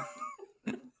time.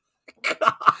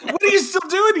 God. What are you still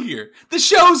doing here? The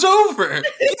show's over.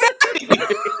 Get out of here.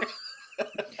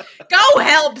 Go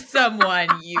help someone,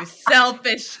 you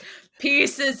selfish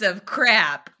pieces of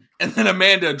crap. And then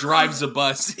Amanda drives a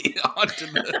bus onto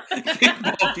the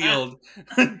kickball field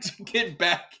to get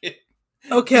back in.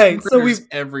 Okay, so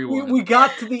everyone. We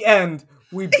got to the end.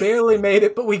 We barely made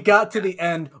it, but we got to the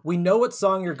end. We know what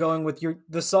song you're going with.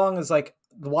 The song is like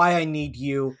Why I Need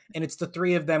You, and it's the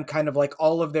three of them kind of like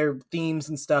all of their themes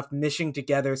and stuff mishing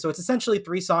together. So it's essentially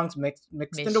 3 songs mixed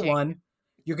into one.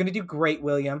 You're going to do great,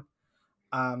 William.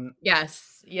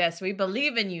 Yes, we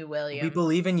believe in you, William. We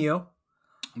believe in you.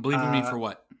 Believe in me for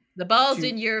what? The ball's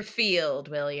in your field,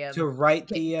 William. To write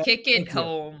the kick it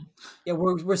home. Yeah,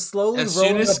 we're slowly. As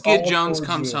soon as Skid Jones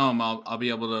comes home, I'll be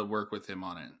able to work with him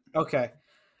on it. Okay,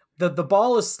 the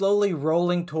ball is slowly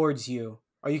rolling towards you.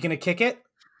 Are you gonna kick it?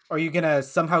 Or are you gonna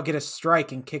somehow get a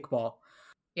strike in kickball?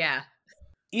 Yeah.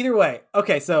 Either way,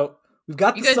 okay. So we've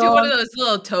got you the song. You gotta do one of those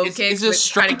little toe kicks. Is a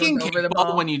striking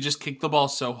kickball when you just kick the ball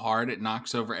so hard it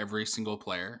knocks over every single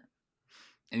player?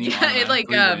 And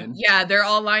they're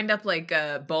all lined up like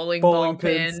bowling ball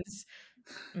pins.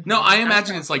 No, I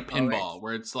imagine it's like pinball,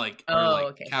 where it's like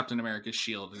Captain America's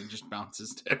shield, and it just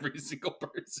bounces to every single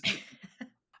person.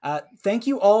 Thank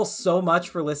you all so much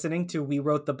for listening to We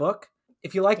Wrote the Book.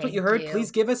 If you liked what you heard,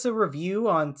 please give us a review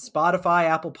on Spotify,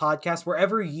 Apple Podcasts,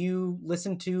 wherever you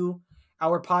listen to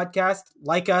our podcast.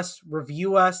 Like us,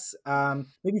 review us,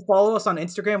 maybe follow us on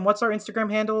Instagram. What's our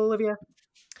Instagram handle, Olivia?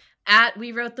 At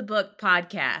We Wrote the Book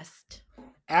Podcast.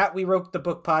 At We Wrote the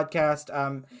Book Podcast.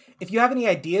 If you have any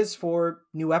ideas for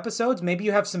new episodes, maybe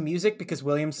you have some music because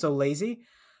William's so lazy.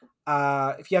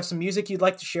 If you have some music you'd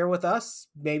like to share with us,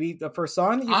 maybe the first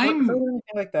song that you've heard or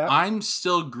anything like that. I'm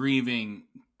still grieving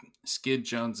Skid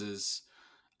Jones's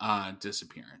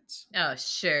disappearance. Oh,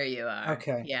 sure you are.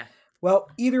 Okay. Yeah. Well,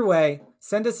 either way,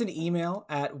 send us an email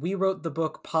at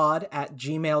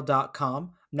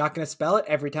wewrotethebookpod@gmail.com. I'm not going to spell it.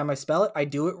 Every time I spell it, I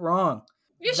do it wrong.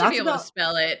 You should be able to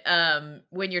spell it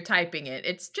when you're typing it.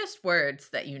 It's just words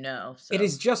that you know. So. It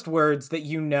is just words that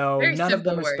you know. Very None of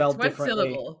them are spelled differently. 1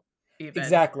 syllable. Even.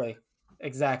 Exactly.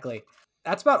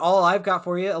 That's about all I've got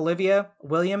for you. Olivia,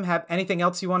 William, have anything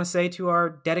else you want to say to our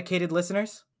dedicated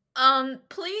listeners?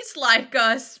 Please like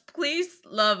us, please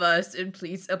love us, and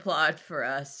please applaud for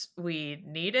us. We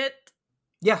need it.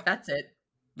 Yeah. That's it.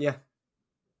 Yeah.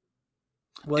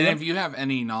 William? And if you have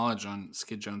any knowledge on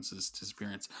Skid Jones's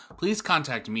disappearance, please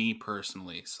contact me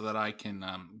personally so that I can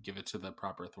give it to the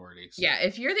proper authorities. Yeah,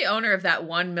 if you're the owner of that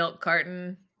one milk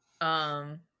carton,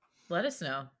 let us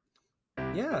know.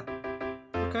 Yeah.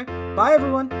 Okay. Bye,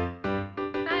 everyone.